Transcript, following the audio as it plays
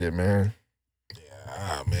man.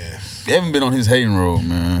 Ah, man. They haven't been on his hating road,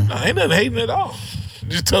 man. Nah, ain't nothing hating at all.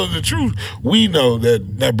 Just telling the truth. We know that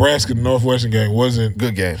Nebraska Northwestern game wasn't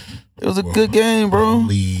Good game. It was a good game, bro.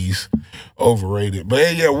 Please. Overrated. But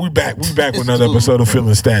hey, yeah, we back. We back with another episode of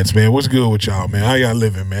Feeling Stats, man. What's good with y'all, man? How y'all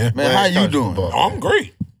living, man? Man, how you doing? Football. Oh, I'm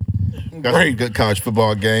great. Got some good college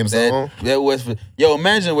football games on.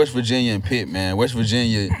 Imagine West Virginia and Pitt, man. West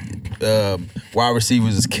Virginia wide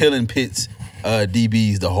receivers is killing Pitt's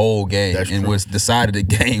DBs the whole game. That's and true. what's decided the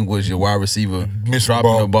game was your wide receiver Missed the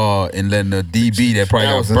dropping ball. the ball and letting the DB that probably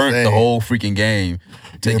That got was burnt insane. the whole freaking game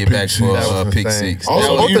take Yeah, it back pick for six. That was pick insane. six.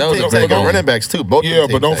 Also, Both you the know, teams that had was good a running backs too. Both Yeah, the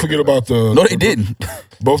but don't teams forget had good about the No, they didn't.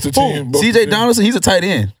 both the teams. both the CJ teams. Donaldson, he's a tight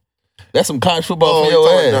end. That's some college football Oh, for you're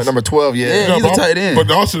your talking ass. number 12, yeah. Yeah. He's a but- tight end.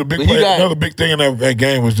 But also the big But he play, got- another big thing in that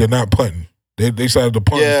game was they're not punting. They decided to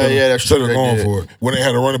punt Yeah, that's instead true. of They going did. for it when they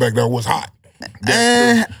had a running back that was hot.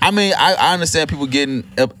 I mean, I understand people getting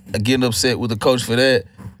upset with the coach for that,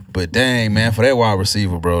 but dang, man, for that wide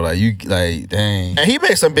receiver, bro, dang. And he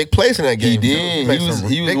made some big plays in that He game. did. Made He was some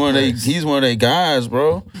he was big one of they plays. he's one of their guys,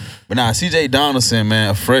 bro. But nah, CJ Donaldson, man,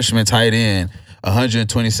 a freshman tight end,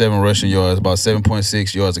 127 rushing yards, about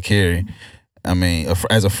 7.6 yards a carry. I mean,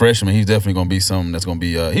 as a freshman, he's definitely gonna be something that's gonna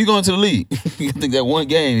be. He's going to the league. I think that one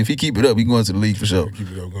game, if he keep it up, he's going to the league for sure.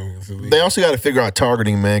 Keep it up going to the league. They also got to figure out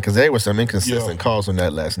targeting, man, because there was some inconsistent Yeah. calls on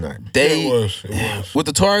that last night. They It was. with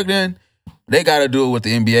the targeting, they got to do it with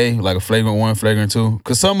the NBA, like a flagrant 1, flagrant 2,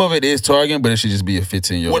 because some of it is targeting, but it should just be a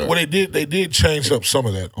 15-yard. What they did change up some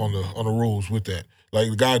of that on the rules with that.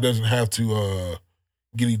 Like the guy doesn't have to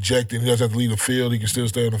get ejected. He doesn't have to leave the field. He can still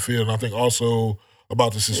stay on the field. And I think also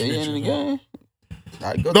about the Yeah, he suspension. in the game.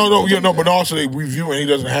 But also they review and he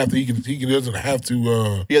doesn't have to. He doesn't have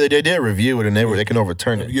to. Yeah, they did review it and they can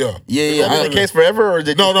overturn it. Yeah. Yeah, Has yeah. that been the case forever, or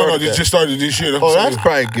did No, you no, start no. It that? just started this year. Oh, that's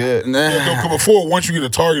probably good. Yeah, before once you get a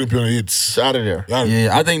targeting penalty, it's Out of there. out of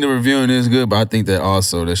Yeah, I think the reviewing is good, but I think that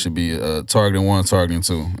also there should be targeting 1, targeting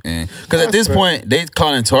 2, and because at this point they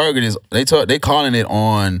calling target is they calling it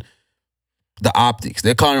on the optics.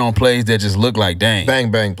 They're calling it on plays that just look like dang.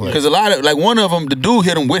 Bang, bang play. Because a lot of one of them, the dude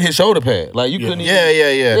hit him with his shoulder pad. Like you couldn't. Even,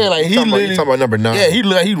 Yeah, like he talking literally about number 9. Yeah,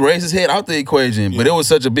 he raised his head out the equation, but it was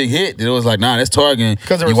such a big hit that it was like, nah, that's targeting.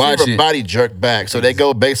 Because the You watch receiver it. body jerked back, so they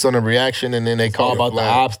go based on the reaction, and then they call All about the flag.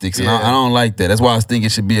 optics, and Yeah. I don't like that. That's why I think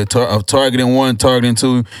it should be a targeting 1, targeting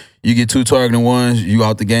 2. You get 2 targeting 1s, you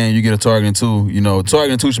out the game. You get a targeting 2. You know,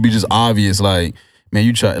 targeting 2 should be just obvious. Like, man,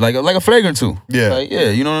 you try like a flagrant 2. Yeah. like,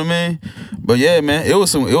 yeah, you know what I mean. But yeah, man, it was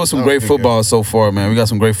some was great a good football so far, man. We got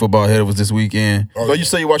some great football ahead of us this weekend. So you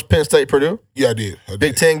say you watched Penn State Purdue? Yeah, I did.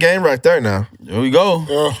 Big Ten game right there now. There we go.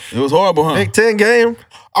 It was horrible, huh? Big Ten game.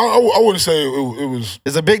 I wouldn't say it was.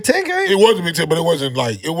 It's a Big Ten game. It was a big tip, but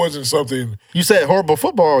it wasn't something. You said horrible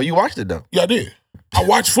football. You watched it though. Yeah, I did. I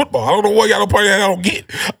watch football. I don't know what y'all don't I don't get.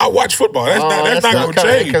 I watch football. That's not going to kinda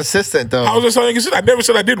change. inconsistent though. I was just saying, I never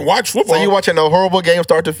said I didn't watch football. So you watching a horrible game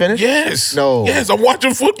start to finish? Yes. No. Yes, I'm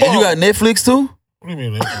watching football. And you got Netflix too? What do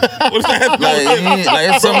you mean? What's that?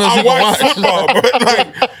 Like it's something else I you can watch watch. football, but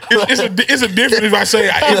like it's a difference if I say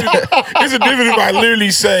it's a difference if I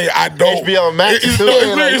literally say I don't. HBO Max It's too.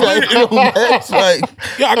 Like,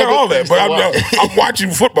 yeah, I got all that, but Things to I'm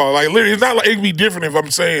watching football. Like literally, it's not like it'd be different if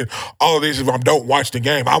I'm saying all of this if I don't watch the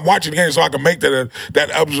game. I'm watching the game so I can make that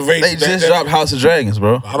observation. they just dropped House of Dragons,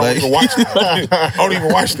 bro. I don't even watch. I don't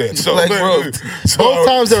even watch that. So, Like, bro, Both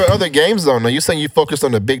times there were other games on. Now you saying you focused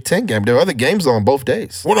on the Big Ten game. There were other games on both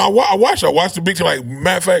days. When I watched the Big Ten. Like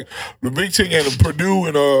matter of fact, the Big Ten and Purdue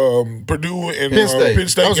and Penn State. Penn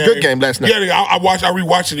State. That was a good game last night. Yeah, I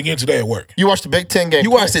rewatched it again today at work. You watched the Big Ten game.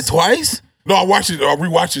 You watched it twice? No, I watched it. I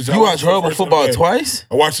rewatched it. I You watched watched the horrible first football game. twice?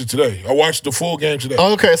 I watched it today. I watched the full game today.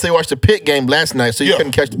 Oh, okay, so you watched the Pitt game last night, so you Yeah.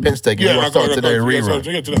 couldn't catch the Penn State game. yeah, you I watched it today, rerun.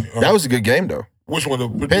 Yeah, today. That was a good game though. Which one? The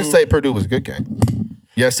Purdue? Penn State Purdue was a good game.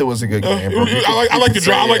 Yes, it was a good game. I like the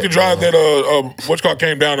drive. I like the drive that what's called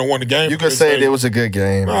came down and won the game. You could say it was a good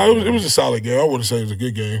game. No, it was a solid game. I wouldn't say it was a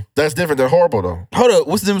good game. That's different than horrible though. Hold up.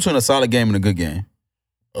 What's the difference between a solid game and a good game?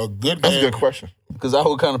 A good game. That's a good question. Because I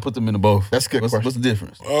would kind of put them in the both. That's a good question. What's the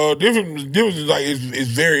difference? Different is like it's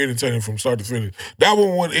very entertaining from start to finish. That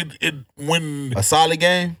one when A solid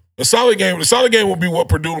game, a solid game. The solid game will be what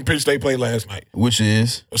Purdue and Penn State played last night. which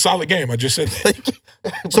is A solid game. I just said that.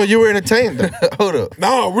 So you were entertained then. hold up.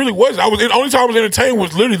 No, I really wasn't. The only time I was entertained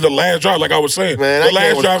was literally the last drive. Like I was saying, Man, the that game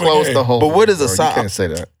last was drive close of the the game. whole But what is a bro, solid- You can't say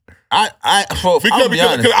that. I'll be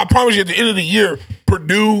honest. Because I promise you, at the end of the year,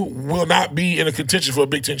 Purdue will not be in a contention for a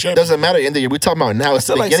Big Ten championship. Doesn't matter in the year. We're talking about now. It's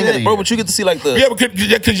the beginning of the year. Bro, but you get to see like the... Yeah,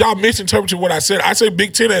 because y'all misinterpreted what I said. I said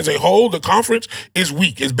Big Ten as a whole, the conference is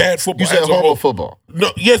weak. It's bad football. You said as a whole whole football.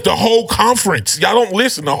 No, yes, the whole conference. Y'all don't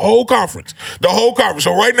listen. The whole conference. The whole conference.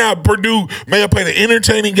 So right now, Purdue may have played an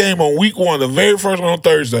entertaining game on week 1, the very first one on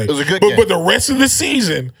Thursday. It was a good game. game. But the rest of the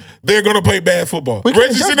season, they're going to play bad football. We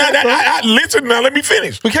can't judge that, listen now, let me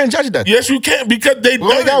finish. We can't judge that. Yes, you can because they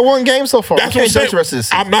We only got one game so far. That's we what can't I'm judge the rest of this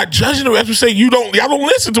season. I'm not judging them. That's what I'm saying. Y'all don't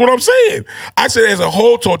listen to what I'm saying. I said as a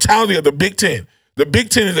whole totality of the Big Ten. The Big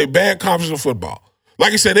Ten is a bad conference of football.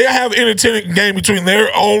 Like I said, they have an entertaining game between their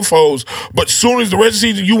own foes, but soon as the rest of the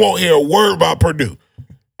season, you won't hear a word about Purdue.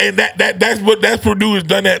 And that's Purdue has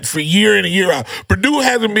done that for year in and year out. Purdue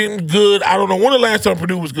hasn't been good. I don't know when the last time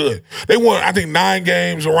Purdue was good. They won, I think, 9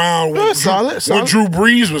 games around when solid. Drew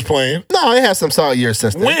Brees was playing. No, it has some solid years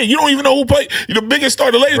since then. When? You don't even know who played. The biggest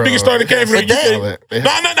star, the latest biggest star that came from the UK. No,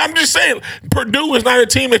 I'm just saying, Purdue is not a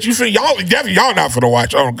team that you feel y'all not for to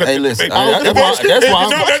watch. Hey, listen, that's why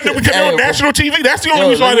because they're on national TV. That's the only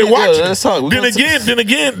reason why they watch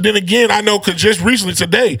it. Then again, I know because just recently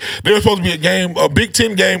today there was supposed to be a Big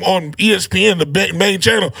Ten game on ESPN, the main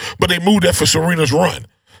channel, but they moved that for Serena's run.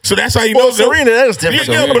 So that's how you know. Serena, that is different.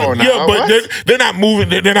 They're not moving.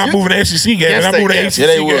 They're not moving the SEC game. Yes, they're not moving the ACC game.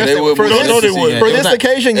 They would. They would. For this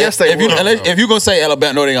occasion, yes, they would. If you're gonna say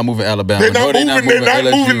Alabama, no, they're not moving Alabama. They're not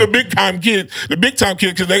moving the LSU. big time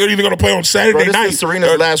kid, because they're either gonna play on Saturday This night. is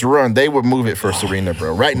Serena's last run. They would move it for Serena,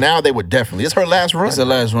 bro. Right now, they would definitely. It's her last run. It's the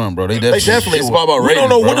last run, bro. They definitely It's would. all about We ratings. don't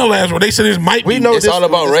know bro. when the last one. They said this might be. It's all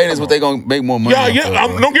about ratings. What they gonna make more money?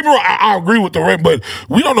 Don't get me wrong. I agree with the rate, but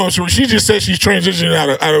we don't know. She just said she's transitioning out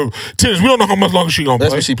of tennis. We don't know how much longer she's gonna play.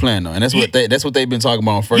 That's what she playing though, and that's what they've been talking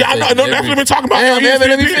about on first. Yeah, I know. That's what they've been talking about. Damn, man,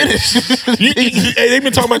 let me finish. They've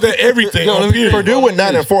been talking about that everything. Purdue went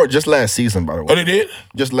 9-4 just last season, by the way. Oh, they did?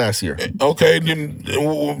 Just last year. Okay, then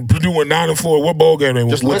Purdue went 9-4. What bowl game they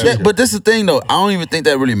won? But this is the thing though. I don't even think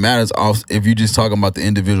that really matters if you just talking about the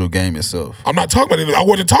individual game itself. I'm not talking about it. I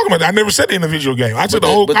wasn't talking about that. I never said the individual game. I said the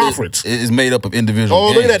whole conference. It is made up of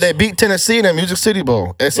individual games. Look at that. They beat Tennessee in that Music City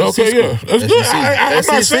Bowl. SEC Okay, yeah. That's good.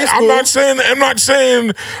 I'm not saying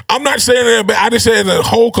that, but I just said the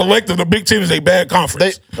whole collective, the Big Ten is a bad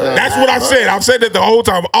conference. That's what I've said. I've said that the whole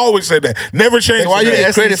time. I've always said that. Never changed. Why you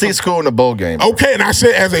get credit for school in the bowl game? Okay, and I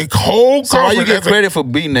said as a whole So conference. why you get credit for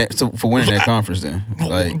beating that for winning that conference then?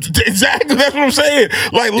 Like exactly, that's what I'm saying.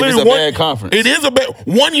 Like literally, it's a bad conference. It is a bad.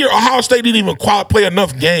 1 year, Ohio State didn't even play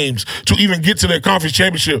enough games to even get to their conference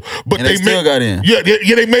championship, but And they still got in. Yeah,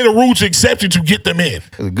 they made a rules exception to get them in.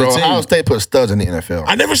 Bro, Ohio State put studs in the NFL.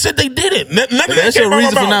 I never said they didn't. None of That's your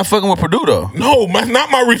reason for not fucking with Purdue though. No,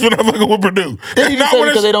 not my reason for not fucking with Purdue. That's not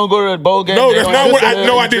because they don't go to the bowl game. No, that's not what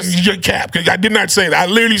I didn't. You cap because I did not say that.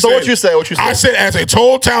 I literally said. So what you say? What you say? I said as a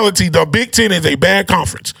totality, the Big Ten is a bad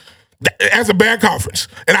conference. As a bad conference,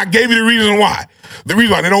 and I gave you the reason why. The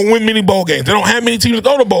reason why they don't win many bowl games. They don't have many teams that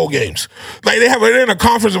go to bowl games. Like they're in a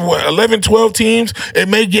conference of 11, 12 teams. It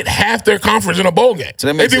may get half their conference in a bowl game. So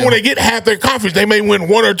and then when they get half their conference, they may win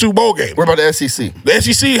 1 or 2 bowl games. What about the SEC? The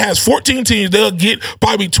SEC has 14 teams. They'll get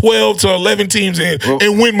probably 12 to 11 teams in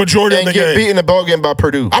and win majority of the game. And get beat in the bowl game by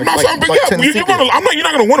Purdue. I'm not saying, you're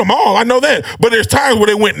not going to win them all. I know that. But there's times where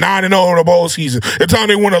they went 9-0 in a bowl season. The time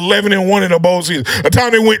they went 11-1 in a bowl season. The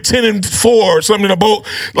time they went 10-4 or something in a bowl.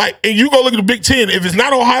 Like, and you go look at the Big Ten. If it's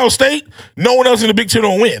not Ohio State, no one else in the Big Ten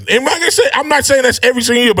don't win. And like I said, I'm not saying that's every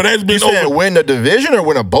single year, but that's been over. Win the division or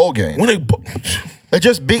win a bowl game? They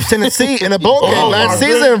just beat Tennessee in a bowl game last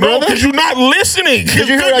season, brother. Because you're not listening. Did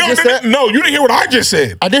you hear what I just said? No, you didn't hear what I just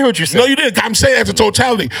said. I did hear what you said. No, you didn't. I'm saying as a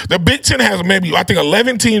totality. The Big Ten has maybe, I think,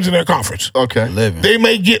 11 teams in their conference. Okay. 11. They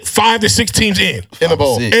may get 5 to 6 teams in a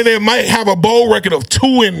bowl. Six. And they might have a bowl record of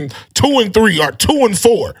 2-3 or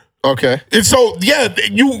 2-4. Okay. And so, yeah,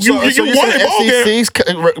 you won a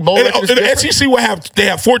bowl game. The SEC will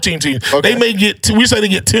have 14 teams. Okay. They may get, we say they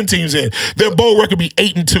get 10 teams in. Their bowl record be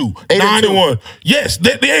 8-2, 9-1. Yes,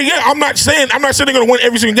 I'm not saying they're going to win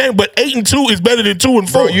every single game, but 8-2 is better than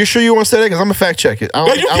 2-4. Bro, you sure you want to say that? Because I'm gonna fact check it.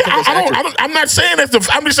 I'm not saying that's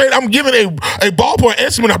I'm just saying I'm giving a ballpark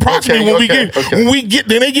estimate approximately when we get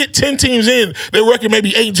then they get 10 teams in. Their record may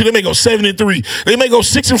be 8-2. They may go 7-3. They may go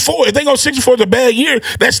 6-4. If they go 6-4, it's a bad year.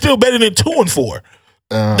 That's still better than 2-4.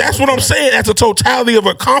 That's what I'm saying. That's a totality of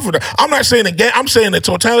a conference. I'm not saying the game. I'm saying the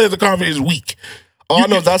totality of the conference is weak. I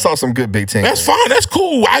know I saw some good Big Ten. That's fine. That's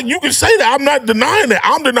cool. You can say that. I'm not denying that.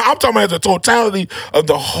 I'm talking about the totality of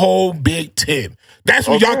the whole Big Ten. That's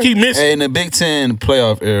what y'all keep missing. Hey, in the Big Ten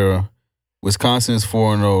playoff era, Wisconsin is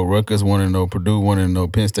 4-0, Rutgers 1-0, Purdue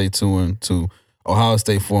 1-0, Penn State 2-2, Ohio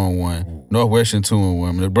State 4-1. Northwestern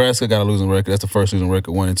 2-1. Nebraska got a losing record. That's the first losing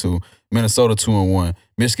record, 1-2. Minnesota 2-1.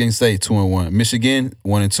 Michigan State 2-1. Michigan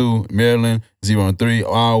 1-2. Maryland 0-3.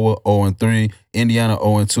 Iowa 0-3. Indiana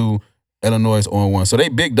 0-2. Illinois 0-1. So they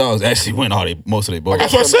big dogs actually win most of their bowls.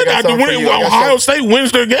 That's what I said. Ohio State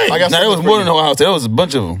wins their game. Now, there was more than Ohio State. There was a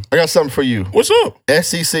bunch of them. I got something for you. What's up?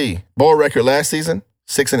 SEC bowl record last season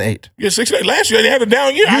 6-8. Yeah, 6-8. Last year they had a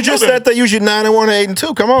down year. You just said they usually 9-1,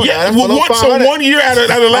 8-2. Come on, yeah. that's Well, one year out of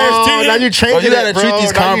the last 10. Now you changing you gotta it, bro. treat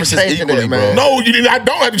these conferences equally, bro. No, I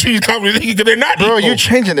don't have to treat these conferences because they're not bro. equal. You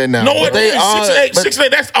changing it now. No, they are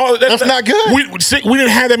 6-8. That's all. That's not good. We didn't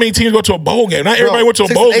have that many teams go to a bowl game. Not everybody went to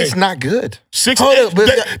a bowl game. 6-8's not good. 6-8.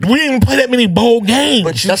 We didn't even play that many bowl games.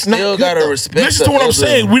 But you That's still not good, gotta though. respect. Listen to what I'm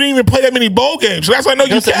saying. We didn't even play that many bowl games. So that's why I know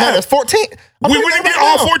you Doesn't matter. can't. It's 14. We didn't get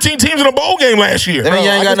all 14 teams in a bowl game last year. I mean, you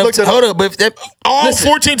ain't got enough. Hold up, but if All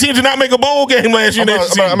 14 teams did not make a bowl game last year. I'm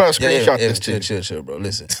gonna screenshot this. Chill, bro.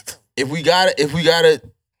 Listen, if we got it,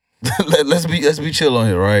 let's be chill on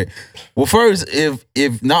here, right? Well, first,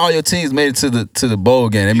 if not all your teams made it to the bowl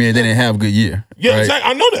game, I mean, they didn't have a good year. Yeah, right?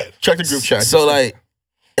 exactly. I know that. Check the group chat. So like,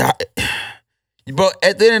 bro,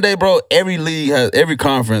 at the end of the day, bro, every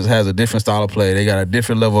conference has a different style of play. They got a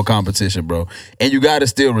different level of competition, bro. And you got to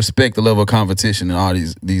still respect the level of competition in all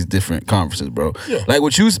these different conferences, bro. Yeah. Like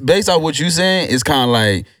based on what you saying, it's kind of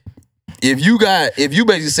like if you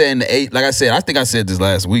basically saying the 8, like I said, I think I said this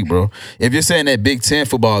last week, bro. If you're saying that Big Ten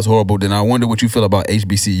football is horrible, then I wonder what you feel about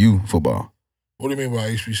HBCU football. What do you mean by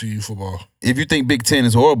HBCU football? If you think Big Ten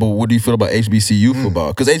is horrible, what do you feel about HBCU football?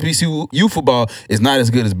 Because HBCU football is not as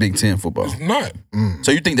good as Big Ten football. It's not.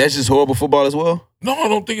 So you think that's just horrible football as well? No, I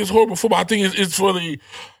don't think it's horrible football. I think it's for the.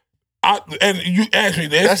 And you asked me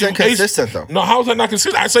that. That's inconsistent, though. No, how is that not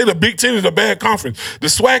consistent? I say the Big Ten is a bad conference. The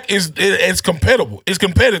SWAC it's competitive. It's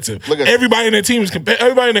competitive. Look at everybody in that team is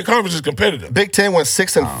everybody in that conference is competitive. Big Ten went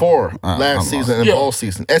 6-4 last season in Yeah. bowl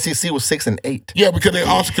season. SEC was 6-8. Yeah, because they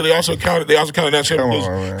also counted that championship.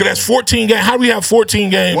 on, man. Because that's 14 games. How do we have 14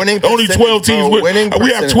 games? Winning Only 12 percentage, teams. bro. Winning We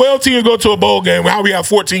have percentage. 12 teams go to a bowl game. How we have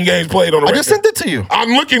 14 games played on the I record? just sent it to you. I'm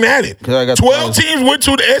looking at it. 'Cause I got 12 teams went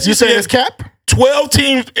to the SEC. You saying it's cap? 12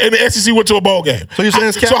 teams in the SEC went to a bowl game. So you're saying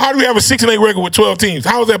it's cap? So how do we have a 6-8 record with 12 teams?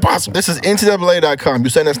 How is that possible? This is NCAA.com. You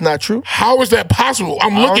saying that's not true? How is that possible?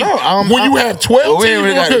 I'm don't looking. know. When you have 12 Well, we teams, ain't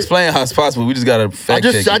really got to okay. explain how it's possible. We just got to fact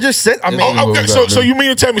check. I just sent. I mean, Oh, okay, so you mean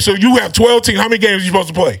to tell me? So you have 12 teams. How many games are you supposed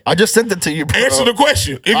to play? I just sent it to you, bro. Answer the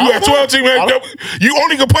question. If I you have don't 12 teams, you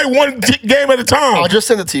only can play one game at a time. I just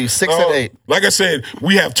sent it to you. 6-8. Like I said,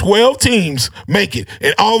 we have 12 teams make it,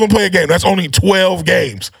 and all of them play a game. That's only 12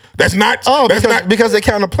 games. That's not. Oh, that's not because they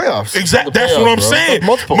count the playoffs. exactly. the That's what playoffs, I'm bro. saying.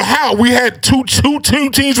 Multiple. But how we had two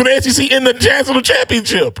teams from the SEC in the Chancellor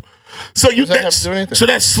Championship. So you that have to do anything? so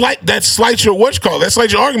that slight your what you call it? That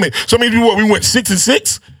slight your argument. So maybe we went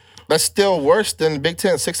 6-6. That's still worse than Big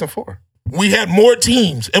Ten 6-4. We had more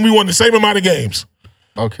teams and we won the same amount of games.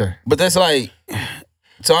 Okay. But that's like,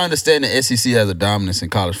 so I understand the SEC has a dominance in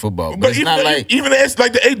college football, but it's even, not like. even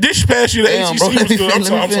like the this past year, the Damn, ACC bro, was let me good. I'm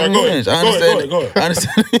sorry. Go ahead. I understand. Go ahead.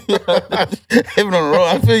 I understand. Even on the road,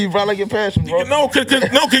 I feel you, bro. I like your passion, bro. No, cause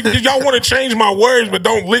y'all want to change my words, but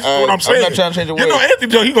don't listen to what I'm saying. not trying to change your You know, words.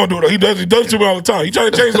 Anthony, he gonna do it. He does to me all the time. He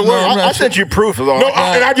trying to change the No, words. I'm not I sent you proof of all. No,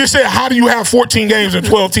 and I just said, how do you have 14 games and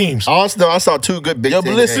 12 teams? I saw 2 good Big Yo,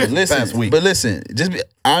 Ten but listen, games last week.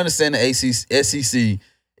 I understand the SEC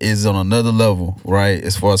is on another level, right?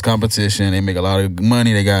 As far as competition, they make a lot of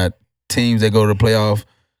money. They got teams that go to the playoff,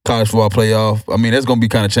 college football playoff. I mean, that's going to be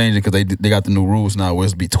kind of changing because they got the new rules now where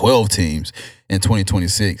it's be 12 teams in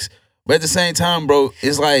 2026. But at the same time, bro,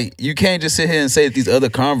 it's like you can't just sit here and say that these other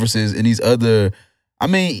conferences and these other, I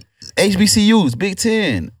mean, HBCUs, Big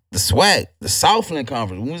Ten, the SWAC, the Southland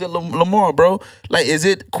Conference. When we was at Lamar, bro, like, is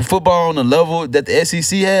it football on the level that the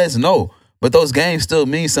SEC has? No. But those games still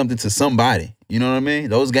mean something to somebody. You know what I mean?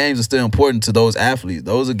 Those games are still important to those athletes.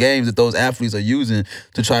 Those are games that those athletes are using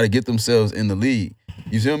to try to get themselves in the league.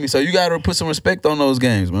 You feel me? So you got to put some respect on those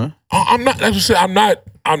games, man. I'm not. That's what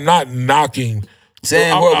I'm not knocking.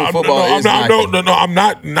 Saying horrible football is knocking. No, I'm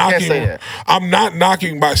not knocking. say that. I'm not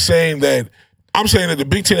knocking by saying that. I'm saying that the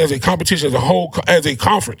Big Ten as a competition, as a whole, as a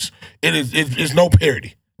conference, it's no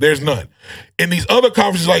parity. There's none. In these other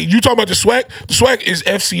conferences, like you talking about the SWAC is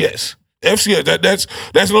FCS. FCS,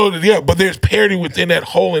 that's no, yeah, but there's parity within that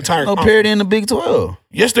whole entire No conference. parity in the Big 12.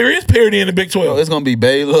 Yes, there is parity in the Big 12. It's going to be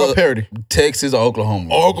Baylor, What parity? Texas, or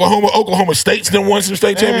Oklahoma. Oklahoma State's done won some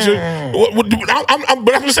state championship.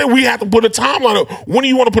 But I'm just saying we have to put a timeline on. When do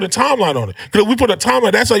you want to put a timeline on it? Because if we put a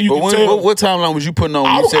timeline, that's how you can tell. What timeline was you putting on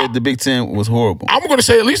when you said the Big Ten was horrible? I'm going to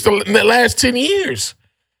say at least the last 10 years.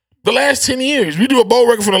 The last 10 years. We do a bowl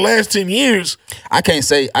record for the last 10 years. I can't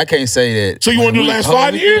say that. So you want to do the last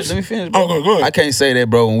 5 years? Let me finish. Bro. Oh, go ahead. I can't say that,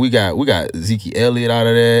 bro. When we got Ezekiel Elliott out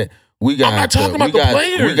of that. We got I'm not talking about the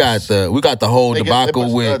players. We got the whole They debacle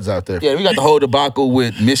put with studs out there. Yeah, we got the whole debacle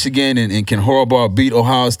with Michigan and Ken Harbaugh beat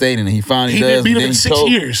Ohio State and he finally He does. didn't beat and them in 6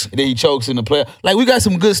 years. And then he chokes in the play. Like we got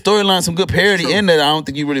some good storylines, some good parody in that. I don't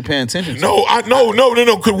think you really paying attention to. No.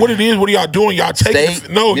 Cause what it is, what are y'all doing? Y'all taking State?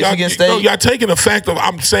 Michigan State? y'all taking the fact of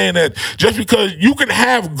I'm saying that just because you can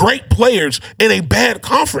have great players in a bad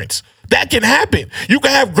conference. That can happen. You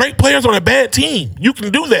can have great players on a bad team. You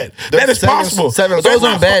can do that. That is possible. But those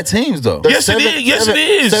aren't bad teams though. Yes, it is. Yes, it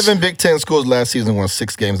is. 7 Big Ten schools last season won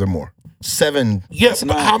 6 games or more. 7. Yes,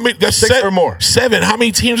 but how many? That's 6 or more. 7. How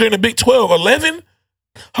many teams are in the Big 12? 11?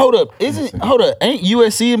 Hold up. Ain't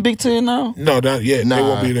USC in Big Ten now? No, not yet. They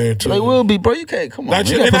won't be there until They will be, bro. You can't come on. Not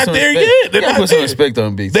man. yet. You gotta They're not put some there respect. yet. They're You gotta not put some there. respect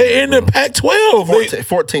on Big Ten. They're in the Pac-12.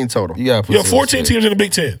 14 total. You gotta put You have some 14 respect. teams in the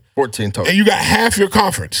Big 10. 14 total. And you got half your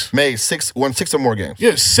conference. Won 6 or more games.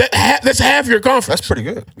 Yes, that's half your conference. That's pretty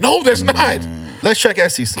good. No, that's not. Let's check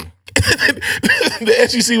SEC. The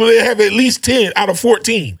SEC will have at least 10 out of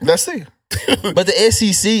 14. Let's see. But the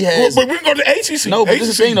SEC has But we can go to the ACC. no. But this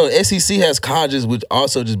is the ACC. thing though. The SEC has colleges with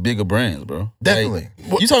also just bigger brands, bro. Definitely.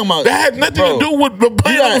 Like, you talking about That has nothing bro, to do with the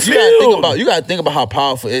play on the you gotta think field. about how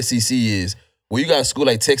powerful SEC is. When you got a school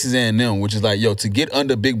like Texas A&M, which is like, yo, to get from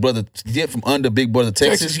under Big Brother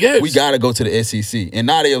Texas, yes. we gotta go to the SEC. And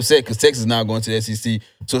now they upset because Texas is now going to the SEC,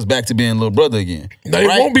 so it's back to being little brother again. No, it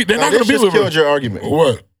won't be. They're not going to be This just killed your argument.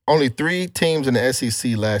 What? Only 3 teams in the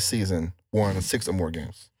SEC last season won 6 or more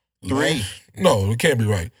games. 3. No, it can't be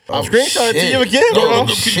right. I'm screenshotting to shit. you again, No, bro.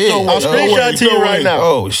 no, shit. I'm No screenshotting to you way. right now.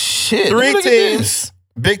 Oh shit! 3 Look at teams.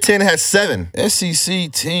 Big Ten has 7. this.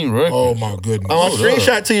 SEC team record. Oh, my goodness. I'm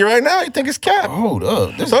screenshot to you right now. You think it's cap? Hold up.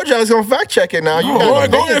 I This, told you I was gonna fact check it now. You Go got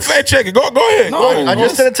ahead, go ahead and fact check it. Go ahead. No, Go ahead. I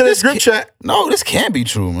just sent it to this group chat. no, this can't be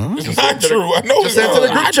true, man. It's not true. I know it's Just send it to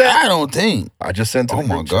the not. group chat. I don't think. I just sent it to Oh the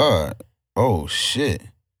my group chat. god. Oh shit.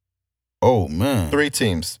 Oh man. 3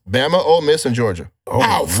 teams: Bama, Ole Miss, and Georgia. Oh,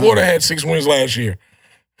 How? man. Florida had 6 wins last year.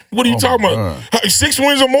 What are you Oh, talking my about? 6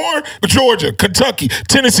 wins or more? Georgia, Kentucky,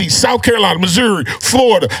 Tennessee, South Carolina, Missouri,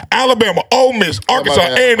 Florida, Alabama, Ole Miss, Arkansas,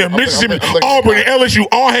 A&M, Mississippi, I'm Auburn, and LSU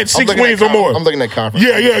all had 6 wins or more. I'm looking at conference.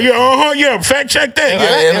 Yeah. Fact check that.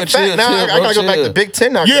 Yeah, In chill, fact, now chill, I bro, gotta go back chill. to Big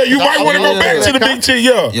Ten now. Yeah, you might want to go back to the Big Ten.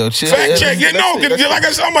 Yeah. Yo, chill. Fact check. Yeah, no, Let's see, because like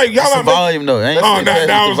I said, I'm like, y'all It's the not making. volume though. I ain't Oh, saying now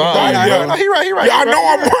pass it's the the volume. volume, No, he right. Yeah, I know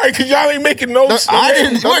I'm right because y'all ain't making no sense. I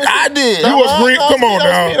didn't. What I did. You agree? Come on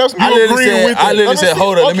now. That's me. I You literally agreeing said. with I it. literally said,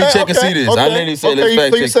 hold on. Let me check and see this. I Okay, literally said, okay, let's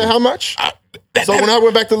fact so you check. said this. how much? That- So when I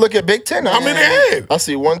went back to look at Big Ten, I'm in the head. I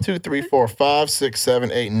see 1, 2, 3, 4, 5, 6,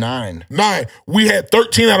 7, 8, 9, 9. We had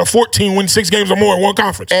 13 out of 14 win 6 games or more in one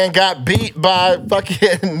conference. and got beat by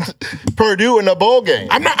fucking Purdue in the bowl game.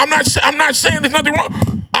 I'm not saying there's nothing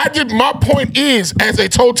wrong. My point is, as a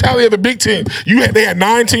totality of the Big Ten, they had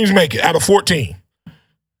 9 teams make it out of 14.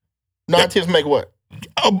 9 teams make what?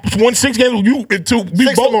 Won 6 games. To be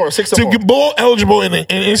 6 or more, 6 or to more. get bowl eligible in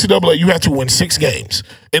NCAA, you have to win 6 games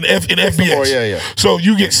in FBS. more, yeah. So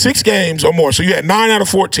you get 6 games or more. So you had 9 out of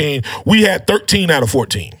 14. We had 13 out of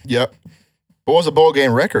 14. Yep. What was the bowl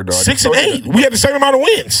game record, though? I 6 just and told you 8. that. We had the same amount of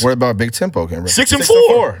wins. What about Big Ten bowl game record? 6 and 6 and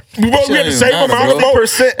 4. We had the even same matter, amount of bro.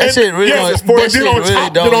 votes. 50%. That shit really Yes, don't- but that then shit on really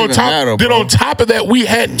top, don't even matter, then bro. on top of that, we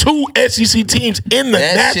had 2 SEC teams in the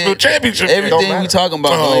That national shit, championship. game. everything matter. we talking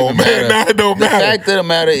about Oh, don't even man, matter. nah, it don't the matter. fact of the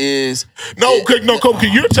matter is, Because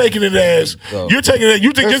you're taking it as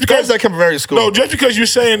you think just because that come from every school. No, just because you're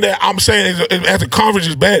saying that I'm saying as a conference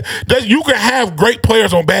is bad, you can have great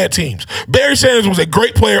players on bad teams. Barry Sanders was a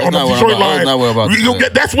great player on the not what Detroit I'm about- Lions. that's not what I'm about to You say.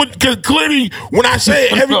 get- That's what because clearly when I say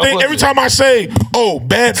everything, every time I say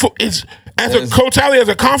bad it's. As a totality, as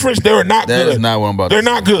a conference, they're not That good. is not what I'm about to They're say.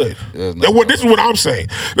 not good. That is not This is what I'm saying.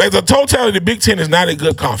 As a totality, the Big Ten is not a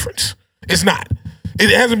good conference. It's not. It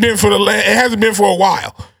hasn't been for It hasn't been for a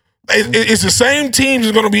while. It's the same teams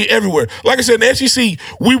is going to be everywhere. Like I said, in the SEC,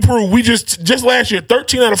 we proved just last year,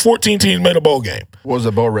 13 out of 14 teams made a bowl game. What was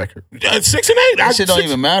the bowl record? 6 and 8. that shit don't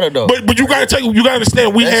even matter though. But you gotta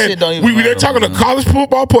understand That shit don't even they're matter, talking man. to college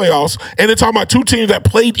football playoffs and they're talking about 2 teams that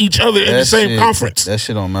played each other in the That same shit- conference. That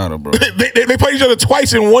shit don't matter, bro. They played each other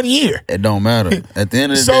twice in 1 year. It don't matter. At the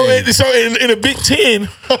end of the So day, in the Big Ten,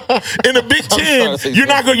 trying to say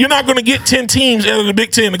you're not gonna get 10 teams out of the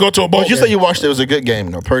Big Ten to go to a bowl. But you game. said you watched it. It was a good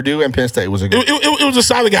game, though. Purdue Purdue and Penn State was a good. It was a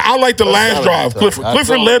solid game. I like the last solid drive. game.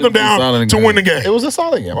 Clifford led them down to win the game. It was a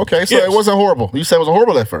solid game. Okay, so Yes. it wasn't horrible. You said it was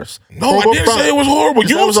horrible at first. No, Horrible I didn't product. say it was horrible. You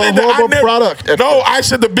You said it was a said that I horrible never, product at No, first. I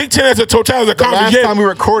said the Big Ten as a totality, as a conference. last yes. time we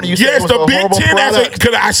recorded, you said yes, it was the a Big horrible Ten product.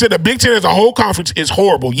 because I said the Big Ten as a whole conference is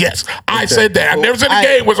horrible. Yes, I said that. I never said the I-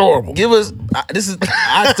 game was horrible. Give us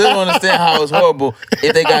I still don't understand how it's horrible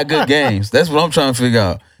if they got good games. That's what I'm trying to figure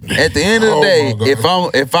out. At the end of the Oh, day, my God.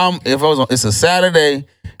 if I was on, it's a Saturday,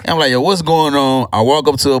 I'm like, yo, what's going on? I walk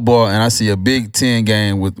up to a bar and I see a Big Ten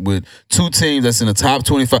game with two teams that's in the top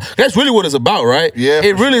 25. That's really what it's about, right? Yeah,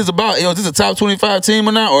 It for really is about, is this a top 25 team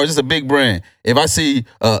or not? Or is this a big brand? If I see,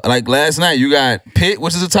 like last night, you got Pitt,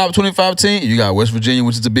 which is a top 25 team. You got West Virginia,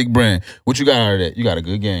 which is a big brand. What you got out of that? You got a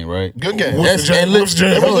good game, right? Good game. West Virginia- West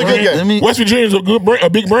Virginia- It was a good game. West Virginia's a good brand, a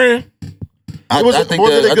big brand. I was- think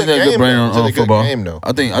was it a they're good a good game, brand though? Was it on a good football. game, though?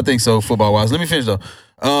 I think so, football wise. Let me finish though.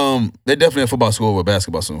 They're definitely a football school over a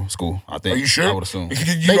basketball school. I think. Are you sure? I would assume. You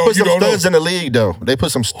They don't- put you some don't studs know. in the league, though. They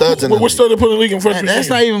put some studs in the What league. stud they put in the league in West And Virginia? that's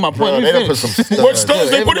not even my point. Bro, Let me they done finish. put some studs. What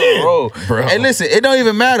studs they put in? Bro. Hey, listen, it don't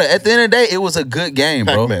even matter. At the end of the day, it was a good game,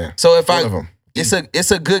 bro. Pac-Man. So if One of 'em. it's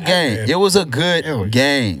a good game. Pac-Man. It was a good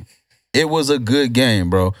game. It was a good game,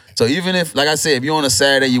 bro. So even if, like I said, if you're on a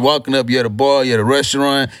Saturday, you walking up, you're at a bar, you're at a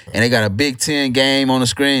restaurant, and they got a Big Ten game on the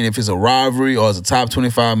screen, if it's a rivalry or it's a top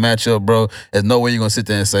 25 matchup, bro, there's no way you're going to sit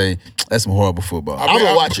there and say, that's some horrible football. I'm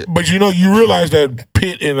gonna watch it. But you realize that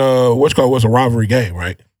Pitt and what's called was a rivalry game,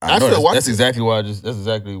 right? I know still watch that's it. exactly why that's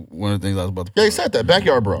exactly one of the things I was about to Yeah, he said that.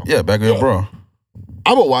 Backyard, bro. Yeah, back up, bro.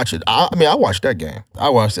 I'm gonna watch it. I mean, I watched that game. I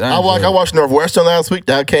watched it. I watched Northwestern last week.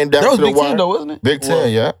 That came down That was to the Big wire. Ten though, wasn't it? Big Ten,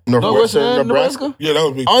 yeah. Northwestern, Northwestern, Nebraska. Yeah, that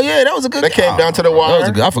was big. Oh yeah, that was a good. That came down to the That was wire.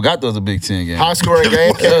 a good, I forgot that was a Big Ten game. High scoring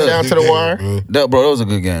game came down to the wire. That was a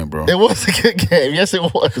good game, bro. It was a good game. Yes, it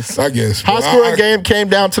was. I guess. High scoring game came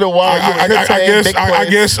down to the wire. You were entertained, big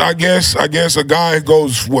plays. I guess a guy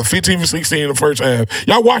goes 15 for 16 in the first half.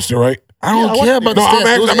 Y'all watched it, right? I don't Yeah, I care watched about it. the No,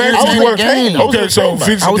 stats. It was I'm an asking entertaining you. game. Okay, so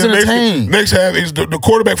I was the entertained. next half is the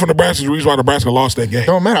quarterback from Nebraska is the reason why Nebraska lost that game.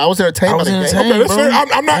 Don't matter. I was entertained I by was the game. entertained. Okay, that's bro. fair.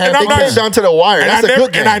 I'm not. I had And I'm It not. came down to the wire. That's a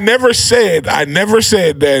good game. And I never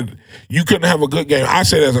said that you couldn't have a good game. I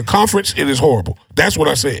said as a conference, it is horrible. That's what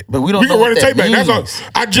I said. But we don't can know run what the tape that back. That's means.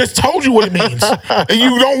 all. I just told you what it means, and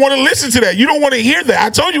you don't want to listen to that. You don't want to hear that.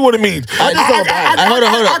 I told you what it means. I just don't buy it. Hold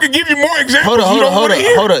on. I could give you more examples. Hold you don't want to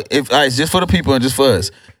hear. on. If all right, just for the people and just for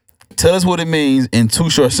us, tell us what it means in 2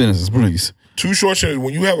 short sentences, please. Two short sentences.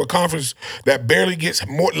 When you have a conference that barely gets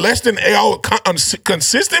less than on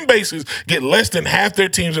consistent basis, get less than half their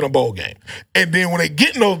teams in a bowl game, and then when they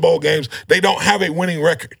get in those bowl games, they don't have a winning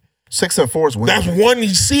record. 6-4 is winning. That's one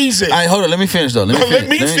season. All right, hold on. Let me finish though. Let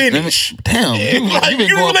me finish. Damn, Like, you been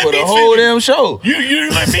you going let for the me whole finish. damn show. You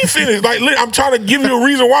let me finish. Like I'm trying to give you a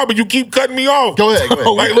reason why, but you keep cutting me off. Go ahead.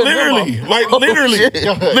 Like literally, shit.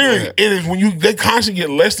 literally, it is when they constantly get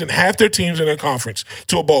less than half their teams in their conference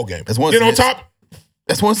to a bowl game. That's one Then on sentence. top,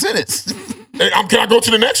 That's one sentence. can I go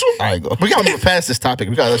to the next one? All right, go. We gotta move past this topic.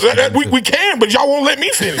 We gotta. We can, but y'all won't let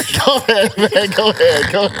me finish. Go ahead, man. Go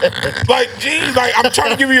ahead. Like, geez, like I'm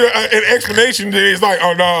trying to give you an explanation that is like,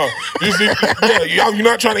 oh no, you're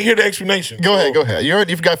not trying to hear the explanation. Go ahead.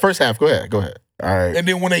 You got first half. Go ahead. All right. And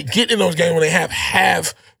then when they get in those games, when they have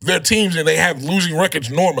half their teams and they have losing records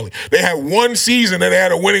normally, they have one season that they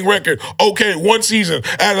had a winning record. Okay, one season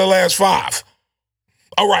out of the last 5.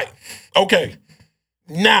 All right, okay.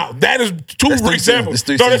 Now that is 2 That's 3 examples.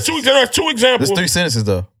 sentences. No, that's 2 examples. There's 3 sentences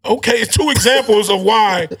though. Okay, it's 2 examples of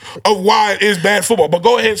why it is bad football. But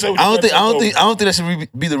go ahead and say what you I got to say. don't think that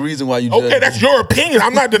should be the reason why you. Okay, judge. that's your opinion.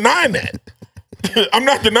 I'm not denying that. I'm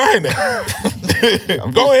not denying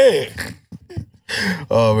that. Go ahead.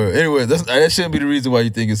 Oh man. Anyway, that shouldn't be the reason why you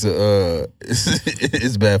think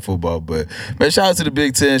it's bad football. But man, shout out to the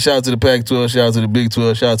Big Ten, shout out to the Pac-12, shout out to the Big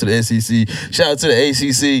 12, shout out to the SEC, shout out to the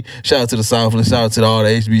ACC, shout out to the Southland, shout out to all the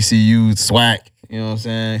HBCUs, SWAC. You know what I'm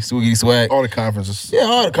saying? Swiggity SWAC. All the conferences. Yeah,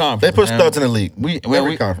 all the conferences. They put man. studs in the league.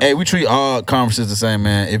 Every conference. We treat all conferences the same,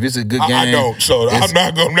 man. If it's a good game, I don't. So I'm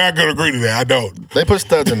not going to agree to that. I don't. They put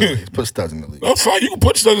studs in the league. Put studs in the league. That's fine. You can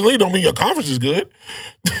put stuff in the league. Don't mean your conference is good.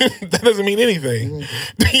 That doesn't mean anything.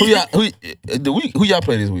 who y'all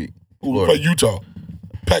play this week? Who play Utah,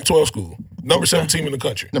 Pac-12 school, number 7 team in the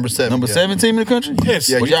country. Number 7. Number 7 team in the country? Yes.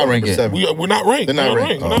 Yeah, What Utah y'all rank number at? 7. We're not ranked. They're not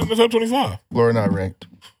ranked. We're not in the top 25. Florida not ranked.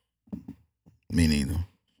 Me neither.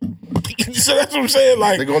 So that's what I'm saying.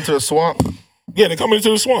 They Like, going to the swamp. yeah, they're coming into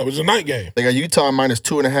the swamp. It's a night game. They got Utah minus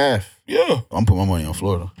 2.5. Yeah. I'm putting my money on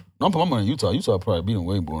Florida. I'm putting my money on Utah. Utah probably beat them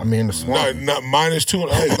way more. I mean, the swamp. Not -2.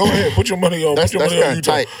 Hey, go ahead. Put your money on. That's Put your money on kinda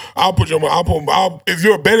Utah. tight. I'll put your money. If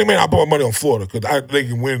you're a betting man, I'll put my money on Florida because they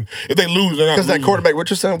can win. If they lose, they're not. Because that losing. quarterback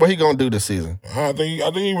Richardson, what he gonna do this season? I think he's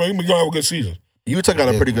gonna have a good season. Utah got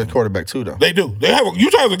a pretty good quarterback too, though. They do.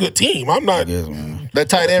 Utah has a good team. I'm not. Yes, man. That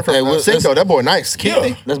tight end from Hey, Cinco, that boy nice.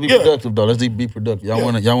 Yeah. Let's be Yeah. productive though. Let's be productive.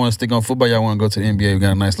 Y'all wanna stick on football? Y'all wanna go to the NBA? We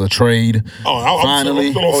got a nice little trade. I'm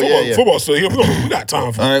Finally. still on football. yeah. Football's still here. We got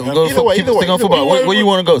time for All it. right, we'll go Either way, keep either way, stick on either football. way. Where you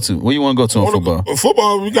want to go to? Where you want to go to on football?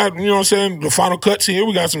 Football, we got, you know what I'm saying, the final cuts here.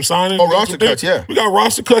 We got some signings. Oh, We got roster some things. cuts, yeah. We got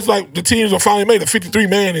roster cuts like the teams are finally made. The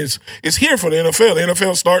 53-man is here for the NFL. The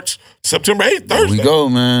NFL starts September 8th, Here Thursday. we go,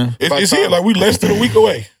 man. It's here. Like, we less than a week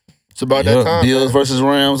away. It's about that Yep, time. Bills versus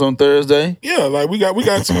Rams on Thursday. Yeah, like we got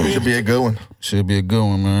some. Should be a good one. Should be a good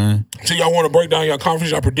one, man. So y'all want to break down your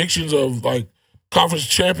conference, your predictions of like conference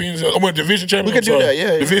champions? I mean, division champions. We could do I'm sorry.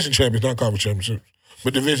 that, yeah. Division champions, not conference championships,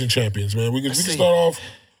 but division champions, man. We can see. start off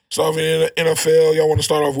in the NFL. Y'all want to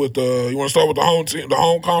start off with you want to start with the home team, the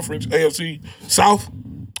home conference, AFC South.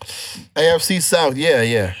 AFC South,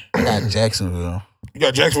 yeah. I got Jacksonville. You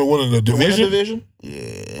got Jacksonville winning the division. Division?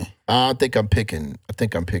 Yeah. I think I'm picking.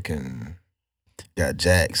 Got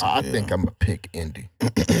Jacksonville. I think I'm gonna pick Indy. You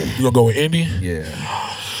gonna go with Indy? Yeah.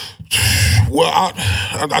 Well,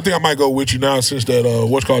 I think I might go with you now since that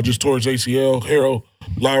what's called just tore his ACL, Harold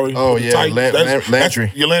Lowry. Oh, the yeah, Titans. Landry.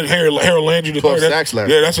 Harold Landry. The 12 third. sacks last.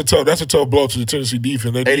 Yeah, that's a tough blow to the Tennessee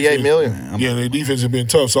defense. Their 88 defense- million. Yeah, their defense has been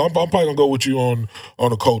tough. So I'm probably gonna go with you on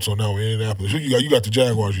the Colts on that one, Indianapolis. Who you got? You got the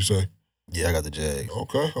Jaguars, you say? Yeah, I got the Jags.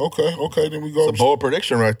 Okay. Then we go. It's a bold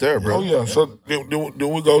prediction right there, bro. Oh yeah. So then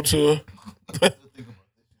we go to.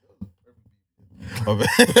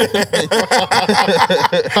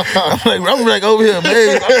 I'm like over here,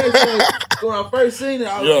 man. When I first seen it,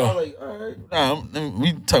 I was like, all right. Nah,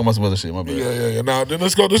 we talking about some other shit. My bad. Yeah. Now then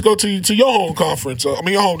let's go to your home conference. Your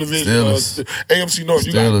home division. Steelers. AFC North.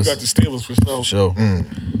 You got the Steelers for sure. Sure.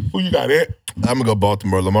 Who you got, Ed? I'm gonna go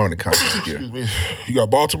Baltimore. Lamar in the contract year. Excuse me. You got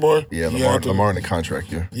Baltimore? Yeah, Lamar in the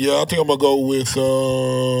contract year. Yeah, I think I'm gonna go with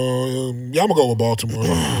I'm gonna go with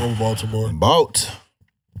Baltimore. Bout.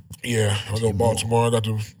 Yeah, I'm gonna go Baltimore. I got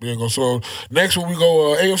the so next one we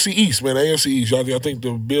go AFC East, man. AFC East. I think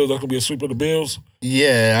the Bills, that's gonna be a sweep of the Bills.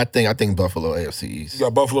 Yeah, I think Buffalo AFC East. You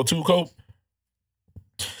got Buffalo too, Cope?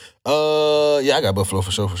 Yeah, I got Buffalo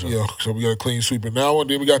for sure. Yeah, so we got a clean sweep in that one.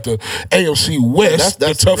 Then we got the AFC West,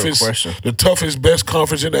 That's the a real toughest, question. the toughest, best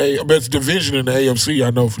conference in the best division in the AFC.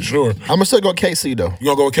 I know for sure. I'm gonna still go KC though. You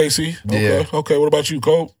gonna go with KC? Yeah. Okay. What about you,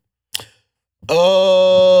 Cope?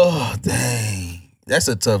 Dang. That's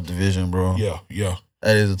a tough division, bro. Yeah.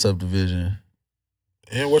 That is a tough division.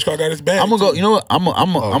 And what's got his back? I'm gonna go. You know what? I'm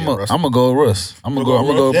gonna go with Russ. I'm gonna go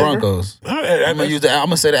with Denver? Broncos. I'm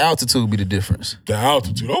gonna say the altitude be the difference. The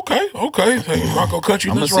altitude. Okay. Hey, Bronco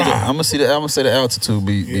country. I'm Let's gonna ride. say the altitude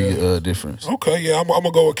be difference. Okay, yeah, I'm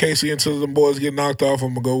gonna go with KC until the boys get knocked off. I'm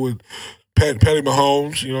gonna go with Patty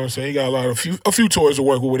Mahomes. You know what I'm saying? He got a few toys to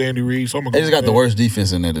work with Andy Reid. So I'm gonna They just got the worst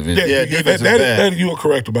defense in that division. Yeah, defense is bad. You are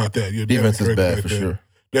correct about that. You're Defense is definitely correct bad about for that. sure.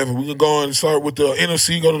 Definitely, we can go on and start with the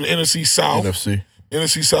NFC. Go to the NFC South. NFC.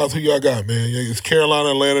 NFC South. Who y'all got, man? It's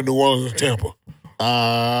Carolina, Atlanta, New Orleans, and Tampa.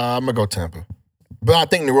 I'm gonna go Tampa, but I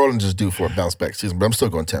think New Orleans is due for a bounce back season. But I'm still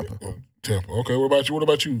going Tampa. Tampa. Okay. What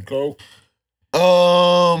about you, Cole?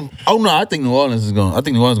 Oh no, I think New Orleans gonna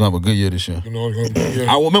have a good year this year. You know,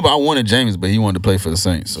 yeah. I remember I wanted James, but he wanted to play for the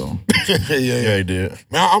Saints. So Yeah, he did.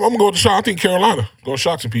 Man, I'm gonna go with the shot. I think Carolina gonna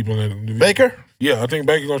shock some people in that division. Baker. Yeah, I think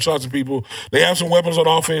Baker's gonna shock some people. They have some weapons on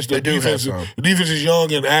offense. The They do have defense, some. the defense is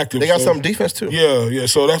young and active. They got so- some defense too. Yeah.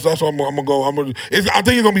 So that's what I'm gonna go. I think it's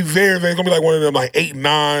gonna be it's gonna be like one of them like 8 and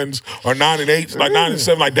 9s or 9 and 8s, like 9 and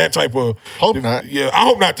 7, like that type of. Hope not. Yeah, I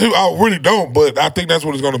hope not too. I really don't, but I think that's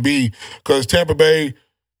what it's gonna be because Tampa Bay.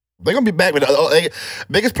 They're gonna be back with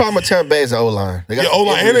biggest problem with Tampa Bay is the O-line. They got some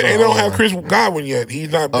O-line, and injuries they on don't the have O-line. Chris Godwin yet.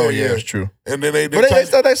 He's not there Oh yeah, yet. it's true. And then they But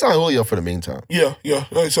they signed Julio for the meantime. yeah.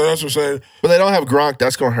 So that's what I'm saying. But they don't have Gronk.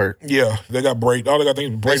 That's gonna hurt. Yeah, they got Brady. All they got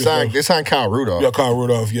things Brady. They signed Kyle Rudolph. Yeah, Kyle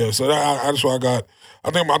Rudolph. Yeah, so that's what I got.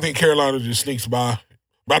 I think Carolina just sneaks by,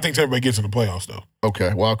 but I think Tampa Bay gets in the playoffs though.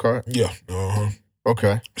 Okay, wild card. Yeah.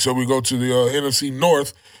 Okay, So we go to the NFC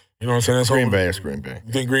North. You know what I'm saying? That's Green home. Bay. It's Green Bay.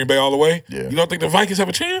 You think Green Bay all the way? Yeah. You don't think the Vikings have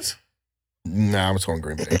a chance? Nah, I'm just going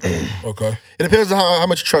Green Bay. Okay. It depends on how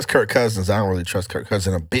much you trust Kirk Cousins. I don't really trust Kirk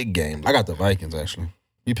Cousins in a big game. I got the Vikings actually.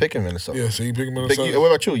 You picking Minnesota? Yeah. So you pick Pick, Minnesota. what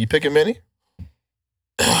about you? You picking Minnie?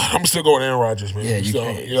 I'm still going Aaron Rodgers, man. Yeah, you So,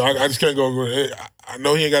 can't. Yeah, I just can't go. I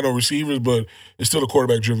know he ain't got no receivers, but it's still a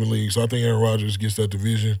quarterback-driven league. So I think Aaron Rodgers gets that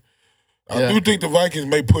division. I do think the Vikings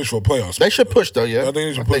may push for a playoff spot. They should push though. Yeah, I think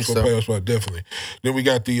they should push for a playoff spot, definitely. Then we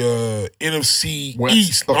got the NFC West.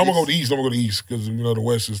 East. Oh, I'm gonna go to the East. I'm gonna go to the East because the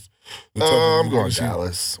West is the tough. I'm going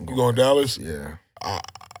Dallas. You going Dallas? Yeah.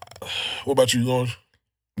 What about you? Going?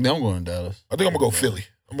 Yeah, I'm going Dallas. I think I'm gonna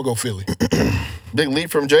go Philly. Big leap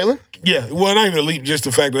from Jalen. Yeah, well, not even a leap, just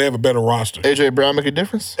the fact that they have a better roster. AJ Brown make a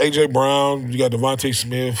difference. AJ Brown, you got Devontae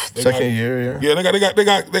Smith. Second year, yeah. They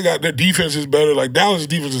got their defense is better. Like Dallas'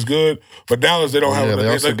 defense is good, but Dallas they don't have. Yeah, they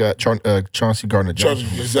also got Chauncey Gardner-Johnson.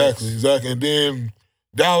 Exactly. And then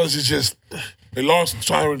Dallas is just they lost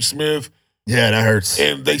Tyron Smith. Yeah, that hurts.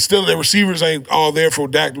 And their receivers ain't all there for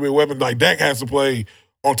Dak to be a weapon. Like Dak has to play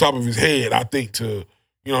on top of his head, I think, to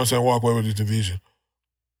walk away with this division.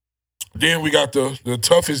 Then we got the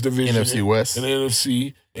toughest division. NFC West. In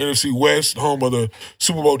the NFC West, home of the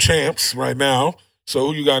Super Bowl champs right now. So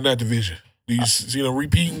who you got in that division? Do you see them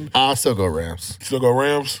repeating? I'll still go Rams. Still go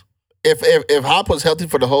Rams? If Hop was healthy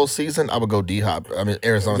for the whole season, I would go D-Hop. I mean,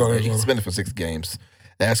 Arizona. He suspended for 6 games.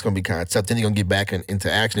 That's going to be kind of tough. Then he's going to get back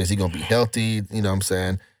into action. Is he going to be healthy? You know what I'm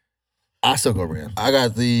saying? I still go Rams. I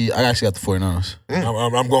actually got the 49ers.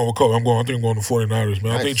 I'm going with Cole. I think I'm going to 49ers,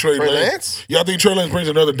 man. Nice. I think Trey Lance? Yeah, I think Trey Lance brings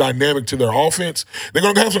another dynamic to their offense. They're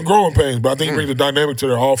going to have some growing pains, but I think he brings a dynamic to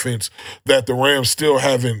their offense that the Rams still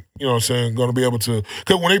haven't, going to be able to.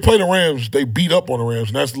 Because when they play the Rams, they beat up on the Rams,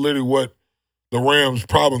 and that's literally what the Rams'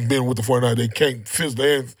 problem been with the 49ers. They can't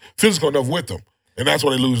they ain't physical enough with them. And that's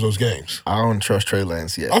why they lose those games. I don't trust Trey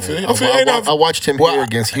Lance yet. I watched him here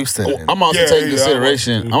against Houston. I'm also taking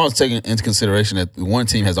consideration. I'm also taking into consideration that one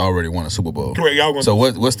team has already won a Super Bowl. Correct. So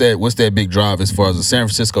what's that big drive as far as the San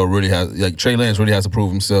Francisco really has? Like Trey Lance really has to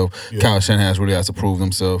prove himself. Yeah. Kyle Shanahan really has to prove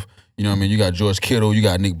himself. You know what I mean? You got George Kittle. You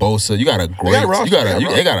got Nick Bosa. You got a great.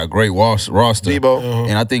 They got a great roster. Debo.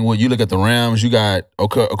 And I think when you look at the Rams, you got of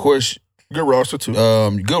course. Good roster too.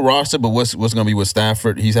 Good roster, but what's going to be with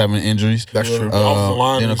Stafford? He's having injuries. That's true.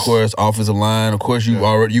 Then of course offensive line. Of course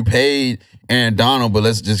you paid Aaron Donald, but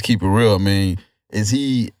let's just keep it real. I mean, is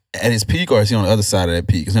he at his peak or is he on the other side of that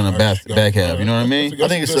peak? Is he on the back half? You know what I mean? I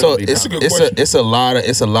think it's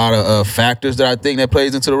a lot of factors that I think that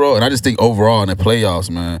plays into the role, and I just think overall in the playoffs,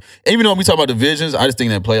 man. Even though we talk about divisions, I just think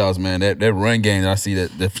that playoffs, man, that run game that I see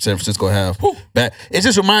that San Francisco have back, it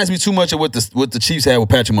just reminds me too much of what the Chiefs had with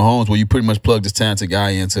Patrick Mahomes, where you pretty much plug this talented guy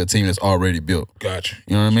into a team that's already built. Gotcha.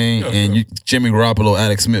 You know what I mean? And Jimmy Garoppolo,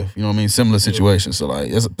 Alex Smith. You know what I mean? Similar situation. So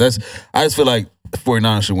like that's I just feel like the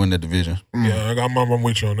 49ers should win that division. Yeah, I'm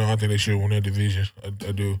with you on that. I think they should win that division.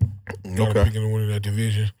 I do. I'm picking to win that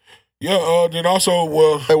division. Yeah, then also,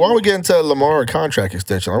 hey, why don't we get into Lamar contract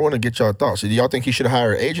extension? I want to get y'all thoughts. Do y'all think he should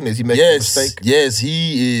hire an agent? Is he making a mistake? Yes,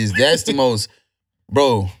 he is. That's the most,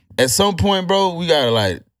 bro. At some point, bro, we gotta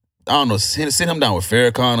I don't know, sit him down with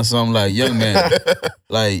Farrakhan or something. Like, young man,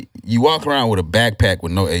 like you walk around with a backpack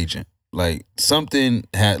with no agent. Like something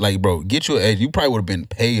bro, get you an agent. You probably would have been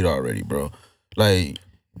paid already, bro. Like,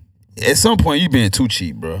 at some point, you being too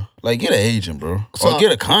cheap, bro. Like, get an agent, bro. Or get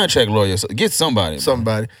a contract lawyer. Get somebody.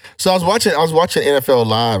 Somebody. So I was watching NFL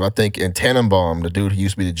Live, I think, and Tannenbaum, the dude who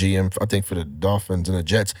used to be the GM, I think, for the Dolphins and the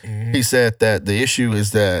Jets, he said that the issue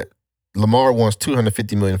is that Lamar wants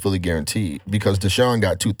 $250 million fully guaranteed because Deshaun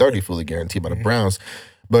got $230 fully guaranteed by the Browns.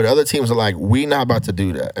 But other teams are like, we not about to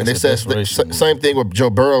do that. And they said same thing with Joe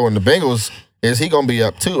Burrow and the Bengals. Is he gonna be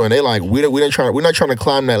up too? And they like we're not trying to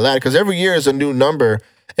climb that ladder because every year is a new number,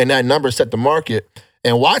 and that number set the market.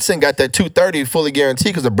 And Watson got that 230 fully guaranteed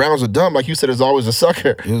because the Browns are dumb, like you said, is always a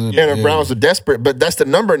sucker, and the Browns are desperate. But that's the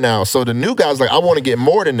number now. So the new guys like, I want to get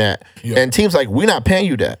more than that, and teams like, we're not paying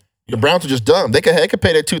you that. The Browns are just dumb. They could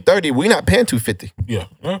pay that $230. We're not paying $250. Yeah.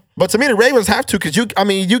 But to me, the Ravens have to because you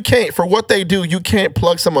can't for what they do. You can't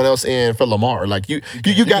plug someone else in for Lamar. Like you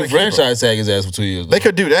got to franchise tag his ass for 2 years. They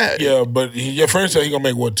could do that. Yeah, but your franchise he gonna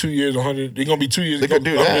make what 2 years 100. He gonna be 2 years. They could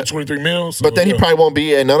do that. 23 mils. So, but then he probably won't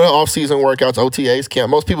be at none of the off-season workouts, OTAs camp.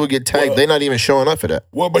 Most people get tagged. They're not even showing up for that.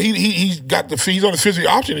 Well, but he's got he's on the physical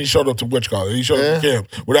option. He showed up to He showed up to camp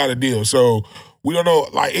without a deal. So. We don't know.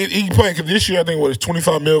 Like he playing this year. I think it's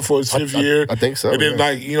 $25 million for his 5th year. I think so. And then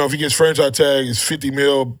if he gets franchise tag, it's $50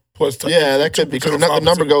 million plus. That could be because the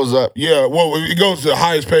number goes up. Yeah, well, it goes to the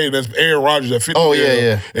highest paid. That's Aaron Rodgers at $50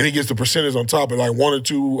 million. And he gets the percentage on top of 1 or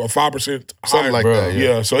 2 or 5%. Something like that.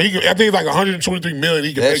 Yeah. So I think it's like $123 million